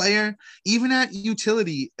bench player. Even at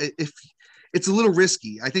utility, if it's a little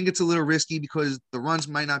risky. I think it's a little risky because the runs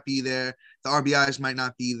might not be there, the RBIs might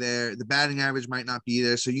not be there, the batting average might not be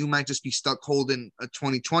there. So you might just be stuck holding a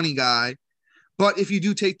 2020 guy. But if you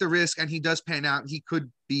do take the risk and he does pan out, he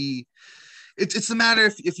could be. It's a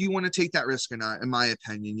matter if you want to take that risk or not. In my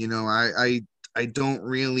opinion, I don't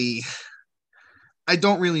really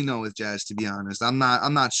know with Jazz, to be honest. I'm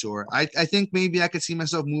not sure. I think maybe I could see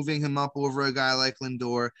myself moving him up over a guy like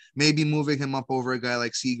Lindor, maybe moving him up over a guy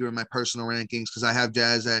like Seager in my personal rankings, because I have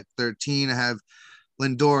Jazz at 13, I have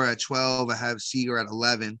Lindor at 12, I have Seager at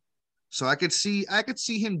 11. So I could see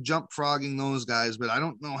him jump frogging those guys, but I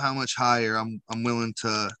don't know how much higher I'm willing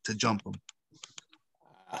to jump them.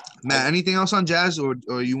 Matt, anything else on Jazz, or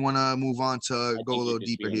you want to move on to go a little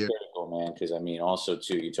deeper here? Critical, man, because I mean, also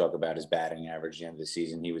too, you talk about his batting average at the end of the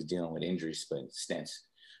season. He was dealing with injury stints,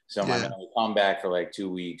 so my man would come back for like 2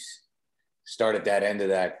 weeks, start at that end of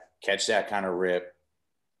that, catch that kind of rip.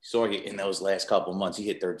 Saw he in those last couple of months, he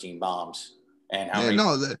hit 13 bombs, and how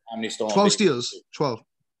many stolen 12 steals, 12.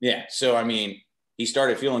 Yeah, so I mean, he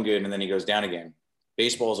started feeling good, and then he goes down again.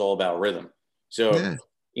 Baseball is all about rhythm, so. Yeah.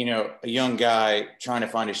 A young guy trying to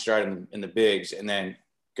find his stride in the bigs and then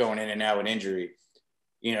going in and out with injury,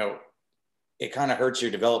 it kind of hurts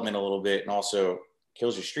your development a little bit and also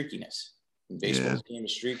kills your streakiness. Baseball's game of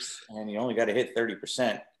streaks, and you only got to hit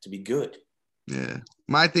 30% to be good. Yeah.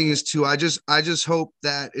 My thing is too, I just hope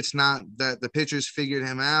that it's not that the pitchers figured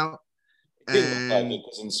him out. And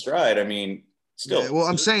because in stride, I mean, still. Yeah, well,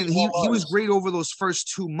 I'm saying he was great over those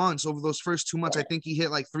first 2 months. I think he hit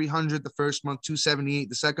like 300 the first month, 278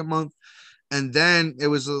 the second month. And then it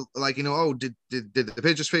was like, did the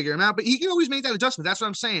pitchers figure him out? But he can always make that adjustment. That's what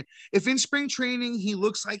I'm saying. If in spring training he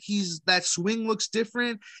looks like that swing looks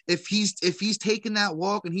different, if he's taking that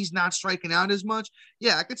walk and he's not striking out as much,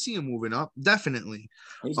 yeah, I could see him moving up. Definitely.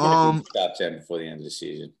 He's going to be top 10 before the end of the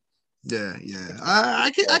season. Yeah.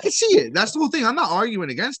 I could see it. That's the whole thing. I'm not arguing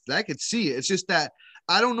against it. I could see it. It's just that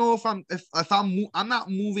I don't know if I'm not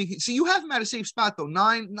moving. See, you have him at a safe spot though.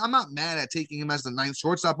 9. I'm not mad at taking him as the 9th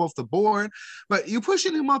shortstop off the board, but you're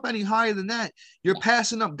pushing him up any higher than that. You're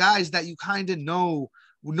passing up guys that you kind of know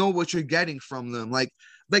what you're getting from them. Like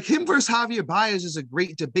him versus Javier Baez is a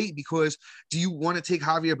great debate, because do you want to take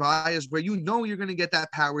Javier Baez where you're going to get that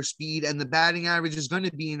power, speed, and the batting average is going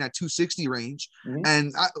to be in that 260 range? Mm-hmm.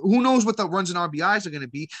 And who knows what the runs and RBIs are going to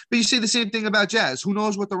be? But you say the same thing about Jazz. Who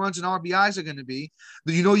knows what the runs and RBIs are going to be?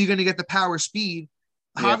 But you're going to get the power, speed.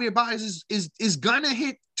 Yeah. Javier Baez is going to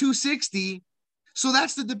hit 260. So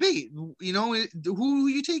that's the debate. Who are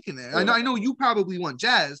you taking there? Yeah. I know you probably want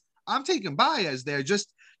Jazz. I'm taking Baez there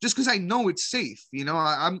just because I know it's safe.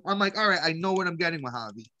 I'm like, all right, I know what I'm getting with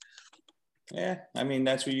Javi. Yeah, I mean,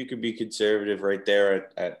 that's where you could be conservative right there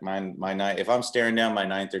at my 9. If I'm staring down my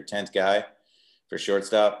 9th or 10th guy for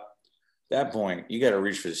shortstop, at that point, you got to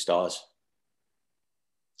reach for the stars.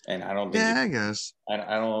 And I don't think. Yeah, I guess. I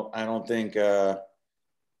don't think. You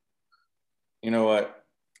know what?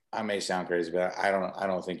 I may sound crazy, but I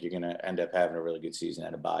don't think you're going to end up having a really good season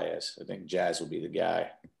out of Baez. I think Jazz will be the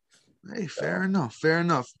guy. Hey, fair enough.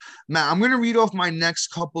 Matt, I'm going to read off my next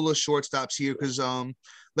couple of shortstops here, because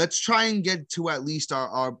let's try and get to at least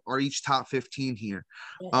our each top 15 here.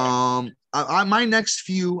 My next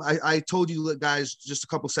few, I told you guys just a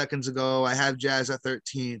couple seconds ago, I have Jazz at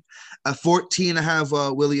 13. At 14, I have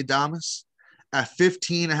Willy Adames. At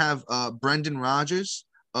 15, I have Brendan Rodgers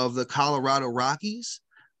of the Colorado Rockies.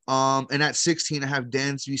 And at 16, I have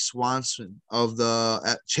Dansby Swanson of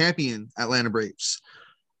the champion Atlanta Braves.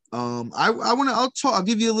 I'll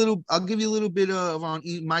give you a little bit of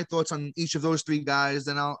my thoughts on each of those 3 guys.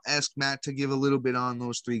 Then I'll ask Matt to give a little bit on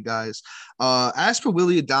those 3 guys. As for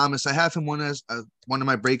Willy Adames, I have him one of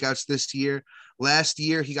my breakouts this year. Last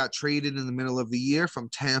year, he got traded in the middle of the year from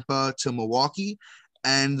Tampa to Milwaukee.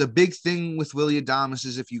 And the big thing with Willy Adames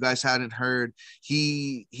is, if you guys hadn't heard,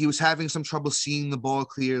 he was having some trouble seeing the ball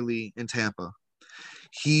clearly in Tampa.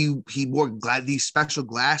 He wore these special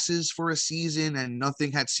glasses for a season, and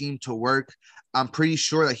nothing had seemed to work. I'm pretty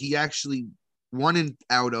sure that he actually won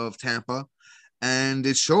out of Tampa, and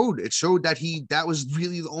it showed that was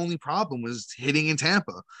really the only problem, was hitting in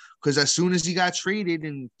Tampa. Because as soon as he got traded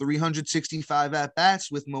in 365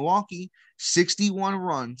 at-bats with Milwaukee, 61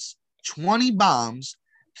 runs, 20 bombs,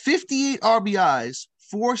 58 RBIs,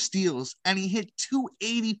 4 steals, and he hit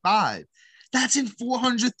 285. That's in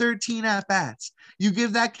 413 at bats. You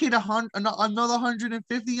give that kid another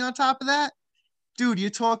 150 on top of that, dude. You're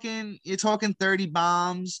talking 30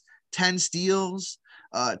 bombs, 10 steals,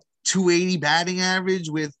 280 batting average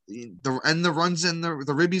with the runs and the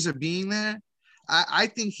ribbies are being there. I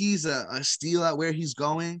think he's a steal at where he's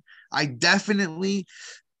going. I definitely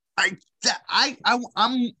I'm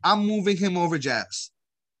moving him over Jazz.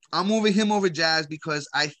 I'm moving him over Jazz because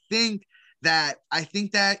I think that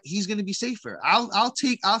he's going to be safer. I'll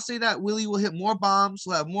say that Willie will hit more bombs,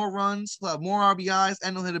 he'll have more runs, he'll have more RBIs,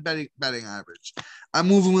 and he'll hit a betting average. I'm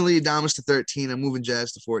moving Willie Adames to 13. I'm moving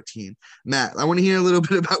Jazz to 14. Matt, I want to hear a little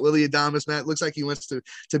bit about Willie Adames. Matt looks like he wants to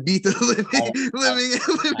beat the living I out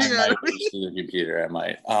might of me. to the computer. I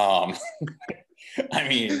might. I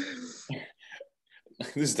mean,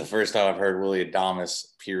 this is the first time I've heard Willie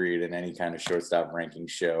Adames, period, in any kind of shortstop ranking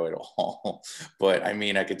show at all. But I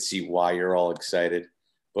mean, I could see why you're all excited.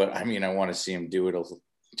 But I mean, I want to see him do it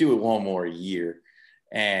one more year.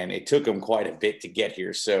 And it took him quite a bit to get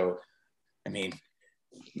here. So, I mean,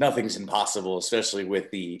 nothing's impossible, especially with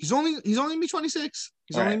the. He's only gonna be 26.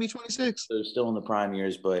 He's only gonna be 26. So still in the prime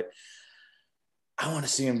years, but I want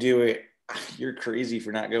to see him do it. You're crazy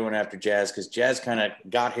for not going after Jazz, because Jazz kind of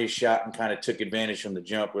got his shot and kind of took advantage from the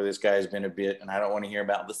jump where this guy has been a bit. And I don't want to hear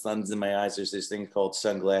about the suns in my eyes. There's this thing called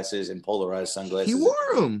sunglasses and polarized sunglasses. He wore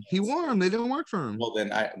them. They didn't work for him. Well,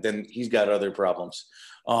 then he's got other problems.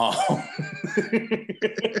 You know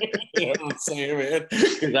what I'm saying, man?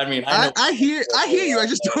 Because I mean, I hear you. I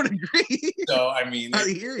just don't agree. So I mean,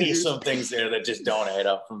 there's some things there that just don't add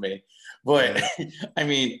up for me. But I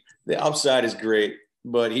mean, the upside is great.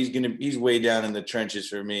 But he's way down in the trenches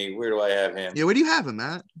for me. Where do I have him? Yeah, where do you have him,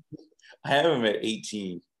 Matt? I have him at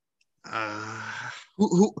 18. Who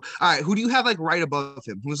all right, who do you have like right above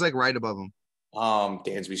him? Who's like right above him?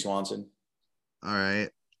 Dansby Swanson. All right.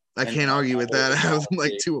 I can't argue with that. I have them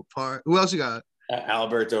like 2 apart. Who else you got?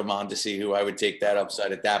 Alberto Mondesi, who I would take that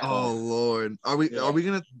upside at that point. Oh Lord. Are we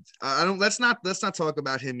gonna let's not talk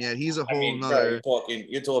about him yet. He's a whole nother.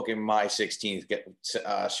 You're talking my 16th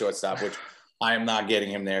shortstop, which I am not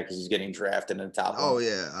getting him there because he's getting drafted in the top. Oh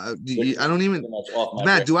yeah, I don't even.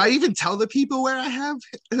 Matt, do I even tell the people where I have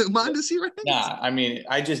Mondesi ranked? Nah, I mean,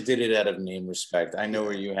 I just did it out of name respect. I know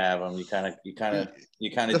where you have him. You kind of.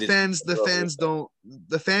 The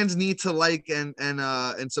fans need to like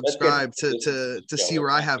and subscribe to see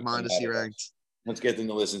where I have Mondesi ranked. Let's get them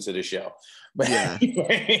to listen to the show. But yeah,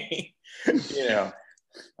 anyway, you know,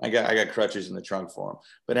 I got crutches in the trunk for him.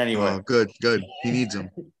 But anyway, oh, good. He needs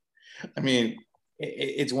them. I mean,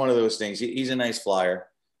 it's one of those things. He's a nice flyer.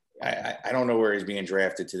 I don't know where he's being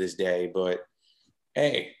drafted to this day, but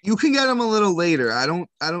hey, you can get him a little later. I don't.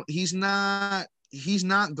 He's not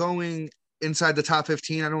going inside the top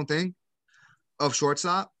 15. I don't think of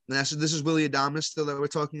shortstop. This is Willie Adames still that we're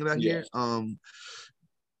talking about here.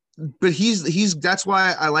 But he's that's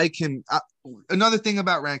why I like him. Another thing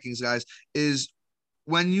about rankings, guys, is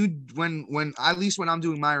when at least when I'm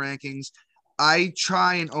doing my rankings, I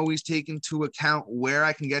try and always take into account where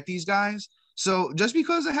I can get these guys. So just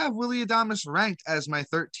because I have Willie Adames ranked as my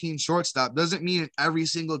 13th shortstop doesn't mean in every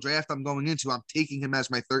single draft I'm going into, I'm taking him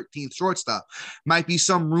as my 13th shortstop. Might be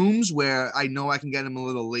some rooms where I know I can get him a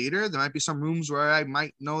little later. There might be some rooms where I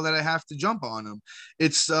might know that I have to jump on him.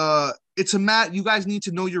 It's a you guys need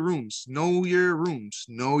to know your rooms, know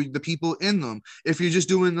the people in them. If you're just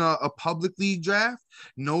doing a public league draft,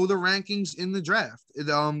 know the rankings in the draft.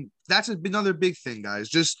 That's another big thing, guys.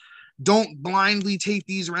 Just don't blindly take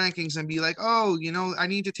these rankings and be like, oh, I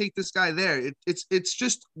need to take this guy there. It's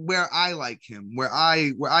just where I like him, where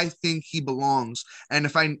I think he belongs. And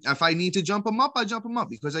if I need to jump him up, I jump him up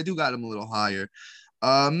because I do got him a little higher.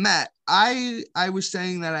 Matt, I was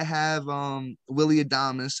saying that I have Willie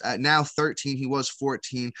Adames at now 13. He was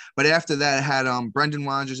 14, but after that I had Brendan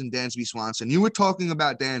Rodgers and Dansby Swanson. You were talking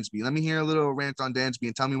about Dansby. Let me hear a little rant on Dansby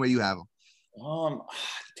and tell me where you have him. Damn.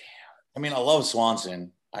 I mean, I love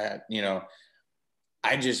Swanson. I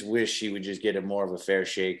just wish he would just get more of a fair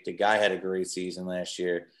shake. The guy had a great season last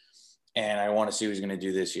year, and I want to see what he's going to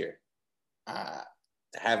do this year.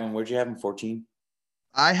 Where'd you have him? 14?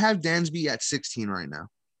 I have Dansby at 16 right now.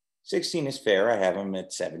 16 is fair. I have him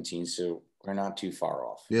at 17, so we're not too far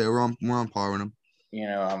off. Yeah, we're on par with him.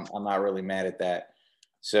 I'm not really mad at that.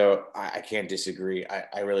 So I can't disagree.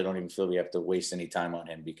 I really don't even feel we have to waste any time on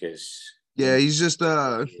him because. Yeah, he's just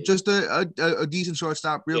a decent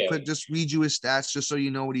shortstop. Real Yeah. quick, just read you his stats just so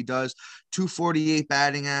you know what he does. 248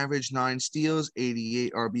 batting average, 9 steals,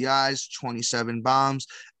 88 RBIs, 27 bombs,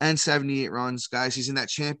 and 78 runs. Guys, he's in that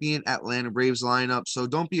champion Atlanta Braves lineup, so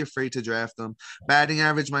don't be afraid to draft him. Batting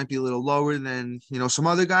average might be a little lower than some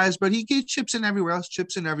other guys, but he gets chips in everywhere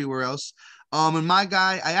else, and my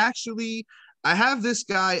guy, I have this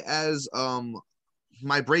guy as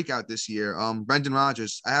my breakout this year. Brendan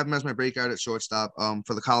Rodgers. I have him as my breakout at shortstop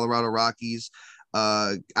for the Colorado Rockies.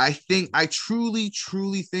 I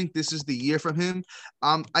truly think this is the year from him.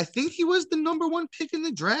 I think he was the number one pick in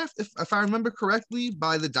the draft, if I remember correctly,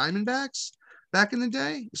 by the Diamondbacks back in the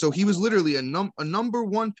day. So he was literally a number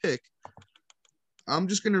one pick. I'm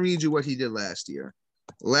just gonna read you what he did last year.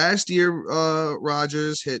 Last year,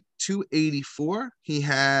 Rodgers hit 284. He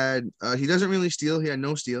doesn't really steal. He had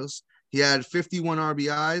no steals. He had 51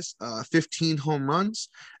 RBIs, 15 home runs,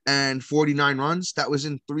 and 49 runs. That was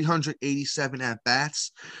in 387 at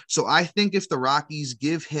bats. So I think if the Rockies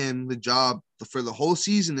give him the job for the whole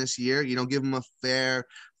season this year, give him a fair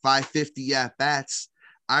 550 at bats,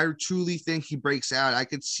 I truly think he breaks out. I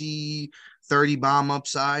could see 30 bomb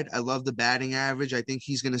upside. I love the batting average. I think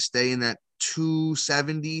he's going to stay in that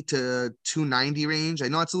 270 to 290 range. I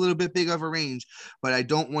know it's a little bit big of a range, but I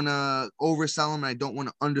don't want to oversell him and I don't want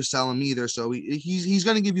to undersell him either. So he's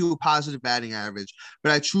going to give you a positive batting average.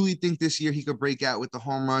 But I truly think this year he could break out with the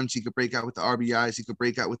home runs. He could break out with the RBIs. He could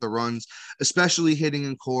break out with the runs, especially hitting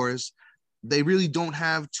in cores. They really don't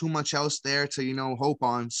have too much else there to, hope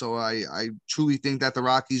on. So I truly think that the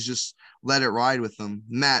Rockies just let it ride with them.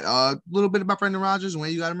 Matt, a little bit about Brendan Rodgers and where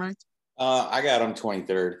you got him ranked? I got him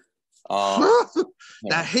 23rd.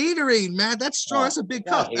 That haterade, man. That's strong. That's a big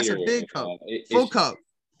cup. That's a big cup. Full cup.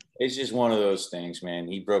 It's just one of those things, man.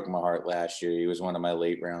 He broke my heart last year. He was one of my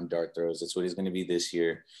late round dart throws. That's what he's going to be this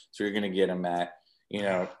year. So you're going to get him at,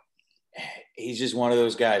 he's just one of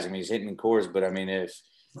those guys. I mean, he's hitting in cores, but I mean, if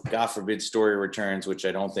God forbid Story returns, which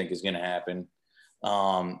I don't think is going to happen,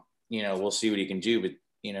 we'll see what he can do. But,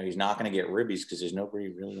 he's not going to get ribbies because there's nobody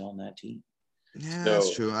really on that team. Yeah,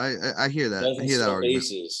 that's true. I hear that. I hear that argument.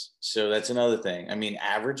 Bases, so that's another thing. I mean,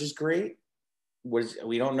 average is great.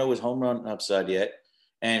 We don't know his home run upside yet,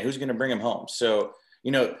 and who's going to bring him home. So,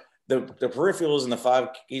 the peripherals and the five,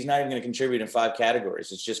 he's not even going to contribute in 5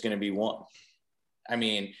 categories. It's just going to be one. I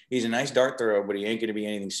mean, he's a nice dart thrower, but he ain't going to be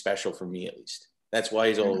anything special for me, at least. That's why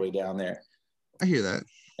he's all the way down there. I hear that.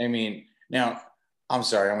 I mean, now, I'm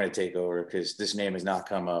sorry, I'm going to take over because this name has not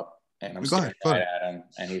come up. And I'm staring at him,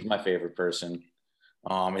 and he's my favorite person.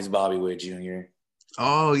 It's Bobby Witt Jr.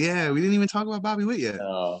 Oh, yeah. We didn't even talk about Bobby Witt yet.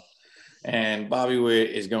 And Bobby Witt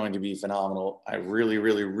is going to be phenomenal. I really,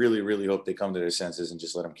 really, really, really hope they come to their senses and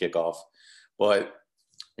just let him kick off. But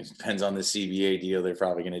it depends on the CBA deal. They're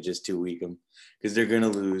probably going to just 2-week him because they're going to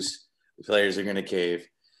lose. The players are going to cave,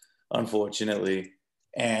 unfortunately.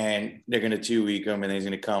 And they're going to 2-week him, and he's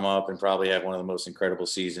going to come up and probably have one of the most incredible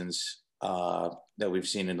seasons that we've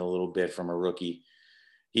seen in a little bit from a rookie.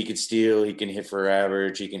 He could steal, he can hit for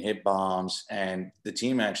average, he can hit bombs, and the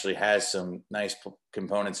team actually has some nice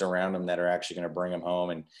components around him that are actually going to bring him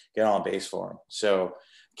home and get on base for him. So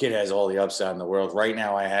kid has all the upside in the world. Right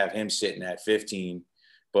now I have him sitting at 15,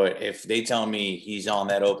 but if they tell me he's on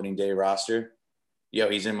that opening day roster,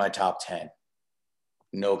 he's in my top 10.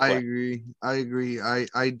 No question. I agree.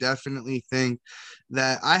 I definitely think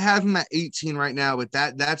that I have him at 18 right now, but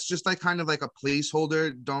that's just like kind of like a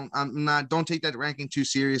placeholder. Don't take that ranking too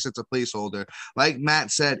serious. It's a placeholder. Like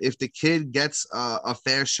Matt said, if the kid gets a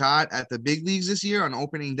fair shot at the big leagues this year on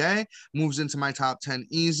opening day, moves into my top 10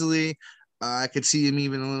 easily. I could see him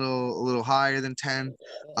even a little higher than 10.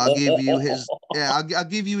 I'll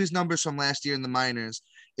give you his numbers from last year in the minors.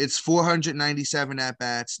 It's 497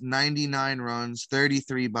 at-bats, 99 runs,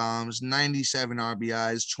 33 bombs, 97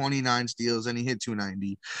 RBIs, 29 steals, and he hit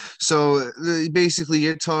 290. So basically,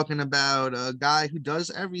 you're talking about a guy who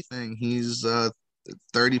does everything. He's a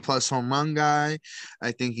 30-plus home run guy.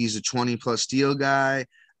 I think he's a 20-plus steal guy.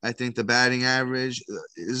 I think the batting average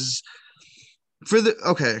is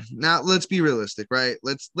okay. Now let's be realistic, right?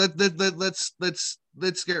 Let's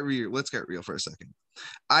get real. Let's get real for a second.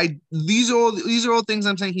 These are all things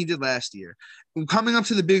I'm saying he did last year. Coming up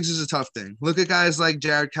to the bigs is a tough thing. Look at guys like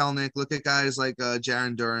Jared Kelenic. Look at guys like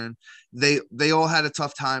Jarren Duran. They all had a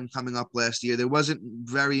tough time coming up last year. There wasn't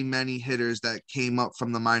very many hitters that came up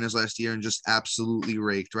from the minors last year and just absolutely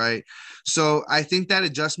raked, right? So I think that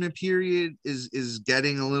adjustment period is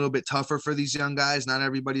getting a little bit tougher for these young guys. Not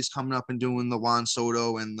everybody's coming up and doing the Juan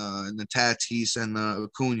Soto and the Tatis and the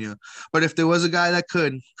Acuna. But if there was a guy that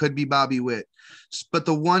could be Bobby Witt. But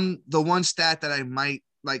the one stat that I might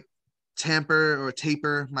like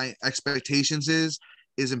taper my expectations is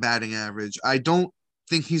in batting average. I don't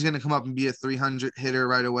think he's going to come up and be a 300 hitter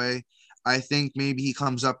right away. I think maybe he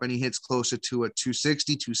comes up and he hits closer to a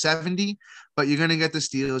 260, 270, but you're going to get the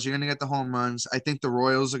steals. You're going to get the home runs. I think the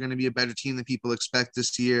Royals are going to be a better team than people expect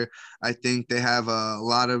this year. I think they have a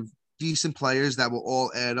lot of decent players that will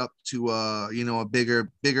all add up to a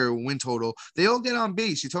bigger win total. They all get on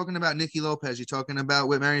base. You're talking about Nicky Lopez. You're talking about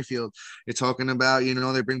Whit Merrifield. You're talking about,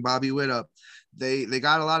 they bring Bobby Witt up. They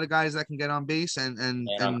got a lot of guys that can get on base and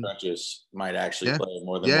on crunches might actually yeah, play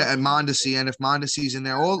more than yeah, and Mondesi, and if Mondesi's in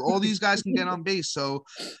there, all these guys can get on base. So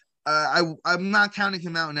I'm not counting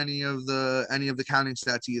him out in any of the counting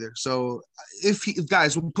stats either. So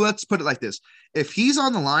guys, let's put it like this: if he's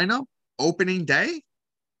on the lineup opening day,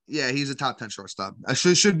 yeah, he's a top 10 shortstop.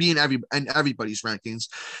 Should be in everybody's rankings.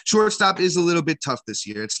 Shortstop is a little bit tough this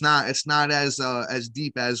year. It's not as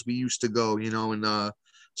deep as we used to go, in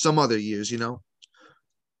some other years,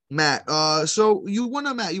 Matt. So you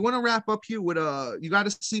wanna wrap up here with you got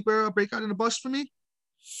a sleeper breakout in a bust for me?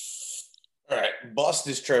 All right, bust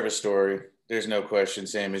is Trevor Story. There's no question,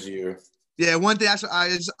 same as you. Yeah, one thing I'm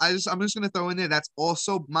just gonna throw in there. That's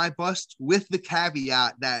also my bust with the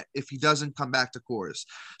caveat that if he doesn't come back to Coors.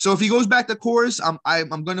 So if he goes back to Coors,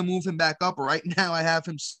 I'm gonna move him back up. Right now, I have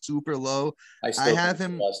him super low. I have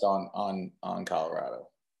him bust on Colorado.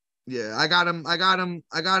 Yeah, I got him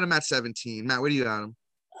at 17. Matt, where do you got him?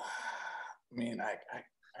 I mean,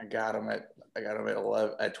 I got him at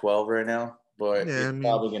 11 at 12 right now, but it's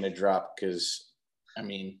probably going to drop because,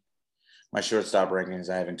 my shortstop rankings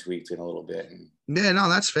I haven't tweaked in a little bit. Yeah, no,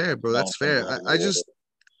 that's fair, bro. That's fair.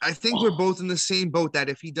 I think we're both in the same boat that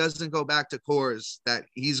if he doesn't go back to Coors, that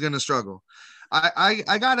he's going to struggle.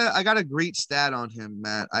 I got a great stat on him,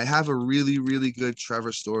 Matt. I have a really, really good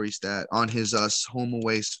Trevor Story stat on his home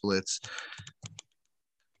away splits.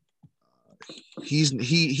 He's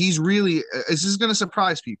really this is going to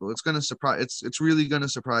surprise people. It's really going to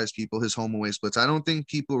surprise people, his home away splits. I don't think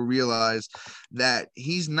people realize that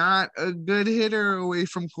he's not a good hitter away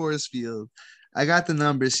from Coors Field. I got the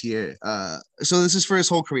numbers here. So this is for his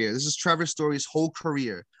whole career. This is Trevor Story's whole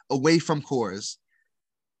career away from Coors.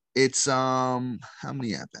 It's how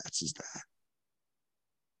many at bats is that?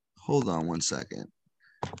 Hold on one second.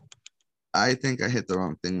 I think I hit the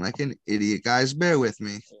wrong thing like an idiot. Guys, bear with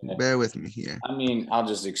me. Yeah. Bear with me here. I'll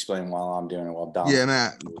just explain while I'm doing it while Dom. Yeah,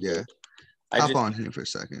 Matt. Yeah. Hop on here for a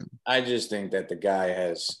second. I just think that the guy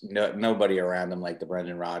has nobody around him like the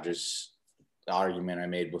Brendan Rodgers argument I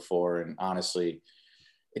made before. And honestly,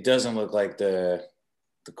 it doesn't look like the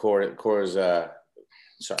Coors.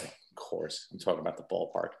 I'm talking about the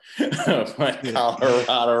ballpark. But yeah.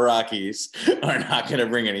 Colorado Rockies are not going to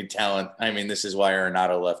bring any talent. This is why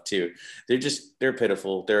Arenado left too. They're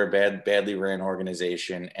pitiful. They're a badly ran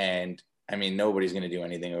organization. And nobody's going to do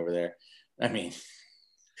anything over there.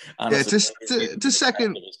 Honestly, it's a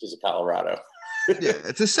second. Because of Colorado. Yeah,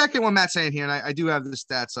 it's a second one Matt's saying here, and I do have the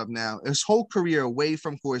stats up now. His whole career away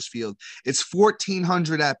from Coors Field, it's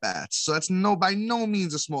 1,400 at-bats. So that's by no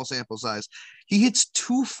means a small sample size. He hits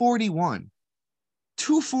 241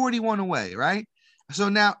 away, right? So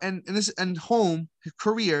now, and home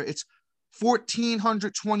career, it's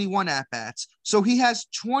 1,421 at-bats. So he has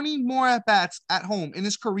 20 more at-bats at home in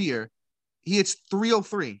his career. He hits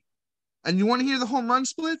 303. And you want to hear the home run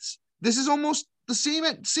splits? This is almost the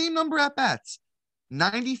same number at bats.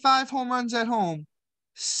 95 home runs at home,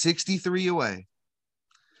 63 away.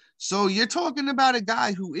 So you're talking about a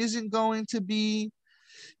guy who isn't going to be,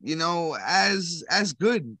 as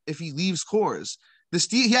good if he leaves Coors.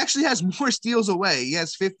 He actually has more steals away. He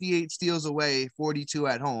has 58 steals away, 42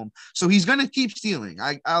 at home. So he's going to keep stealing.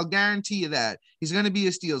 I'll guarantee you that. He's going to be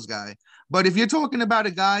a steals guy. But if you're talking about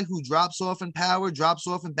a guy who drops off in power, drops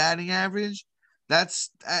off in batting average,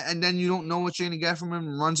 and then you don't know what you're going to get from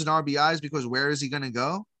him, runs in RBIs because where is he going to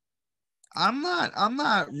go? I'm not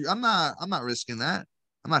risking that.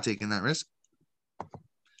 I'm not taking that risk.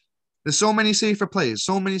 There's so many safer plays.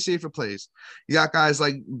 You got guys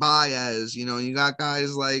like Baez, you got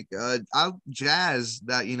guys like Jazz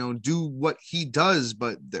that, do what he does,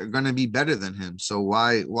 but they're going to be better than him. So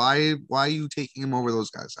why are you taking him over those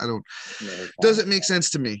guys? Doesn't make sense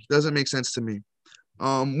to me.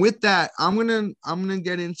 With that, I'm gonna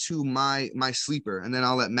get into my sleeper, and then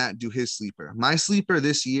I'll let Matt do his sleeper. My sleeper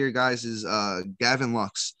this year, guys, is Gavin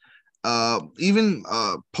Lux. Even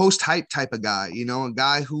post-hype type of guy, a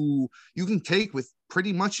guy who you can take with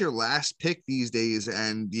pretty much your last pick these days.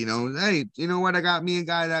 And, hey, you know what? I got me a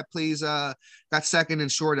guy that plays, got second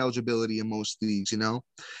and short eligibility in most leagues, he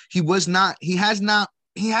hasn't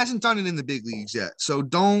done it in the big leagues yet. So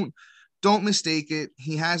don't don't mistake it.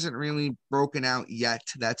 He hasn't really broken out yet.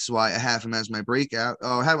 That's why I have him as my breakout.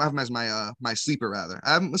 Oh, I have him as my sleeper rather.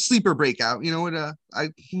 I have a sleeper breakout. You know what? I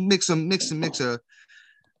mix it,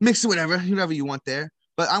 whatever you want there.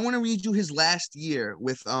 But I want to read you his last year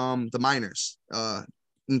with the minors.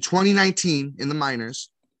 In 2019 in the minors,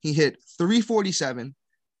 he hit 347,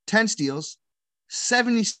 10 steals,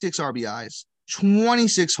 76 RBIs,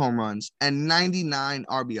 26 home runs, and 99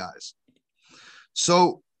 RBIs.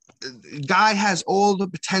 So, guy has all the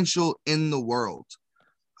potential in the world.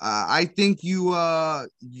 I think you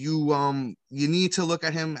need to look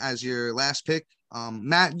at him as your last pick.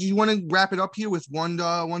 Matt, do you want to wrap it up here with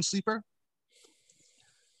one sleeper?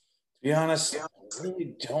 To be honest, I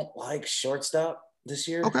really don't like shortstop this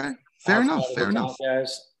year. Okay, fair enough.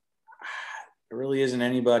 Guys, there really isn't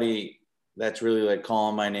anybody that's really like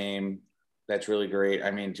calling my name. That's really great.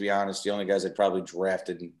 I mean, to be honest, the only guys I'd probably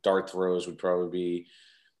drafted in dart throws would probably be,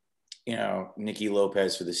 Nicky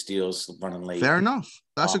Lopez for the Steels running late. Fair enough.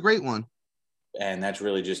 That's a great one. And that's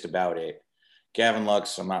really just about it. Gavin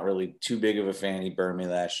Lux, I'm not really too big of a fan. He burned me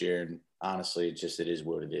last year. And honestly, it is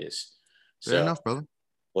what it is. Fair enough, brother.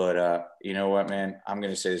 But you know what, man? I'm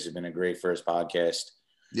going to say this has been a great first podcast.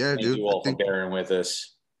 Yeah, Thank you all for bearing with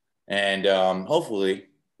us. And hopefully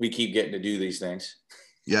we keep getting to do these things.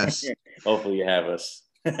 Yes. Hopefully you have us.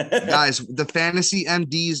 Guys, the Fantasy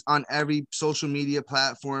MDs on every social media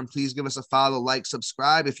platform. Please give us a follow, like,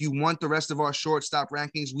 subscribe. If you want the rest of our shortstop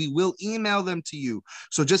rankings, we will email them to you.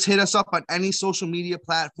 So just hit us up on any social media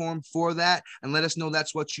platform for that and let us know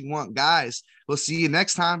that's what you want. Guys, we'll see you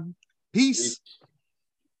next time. Peace.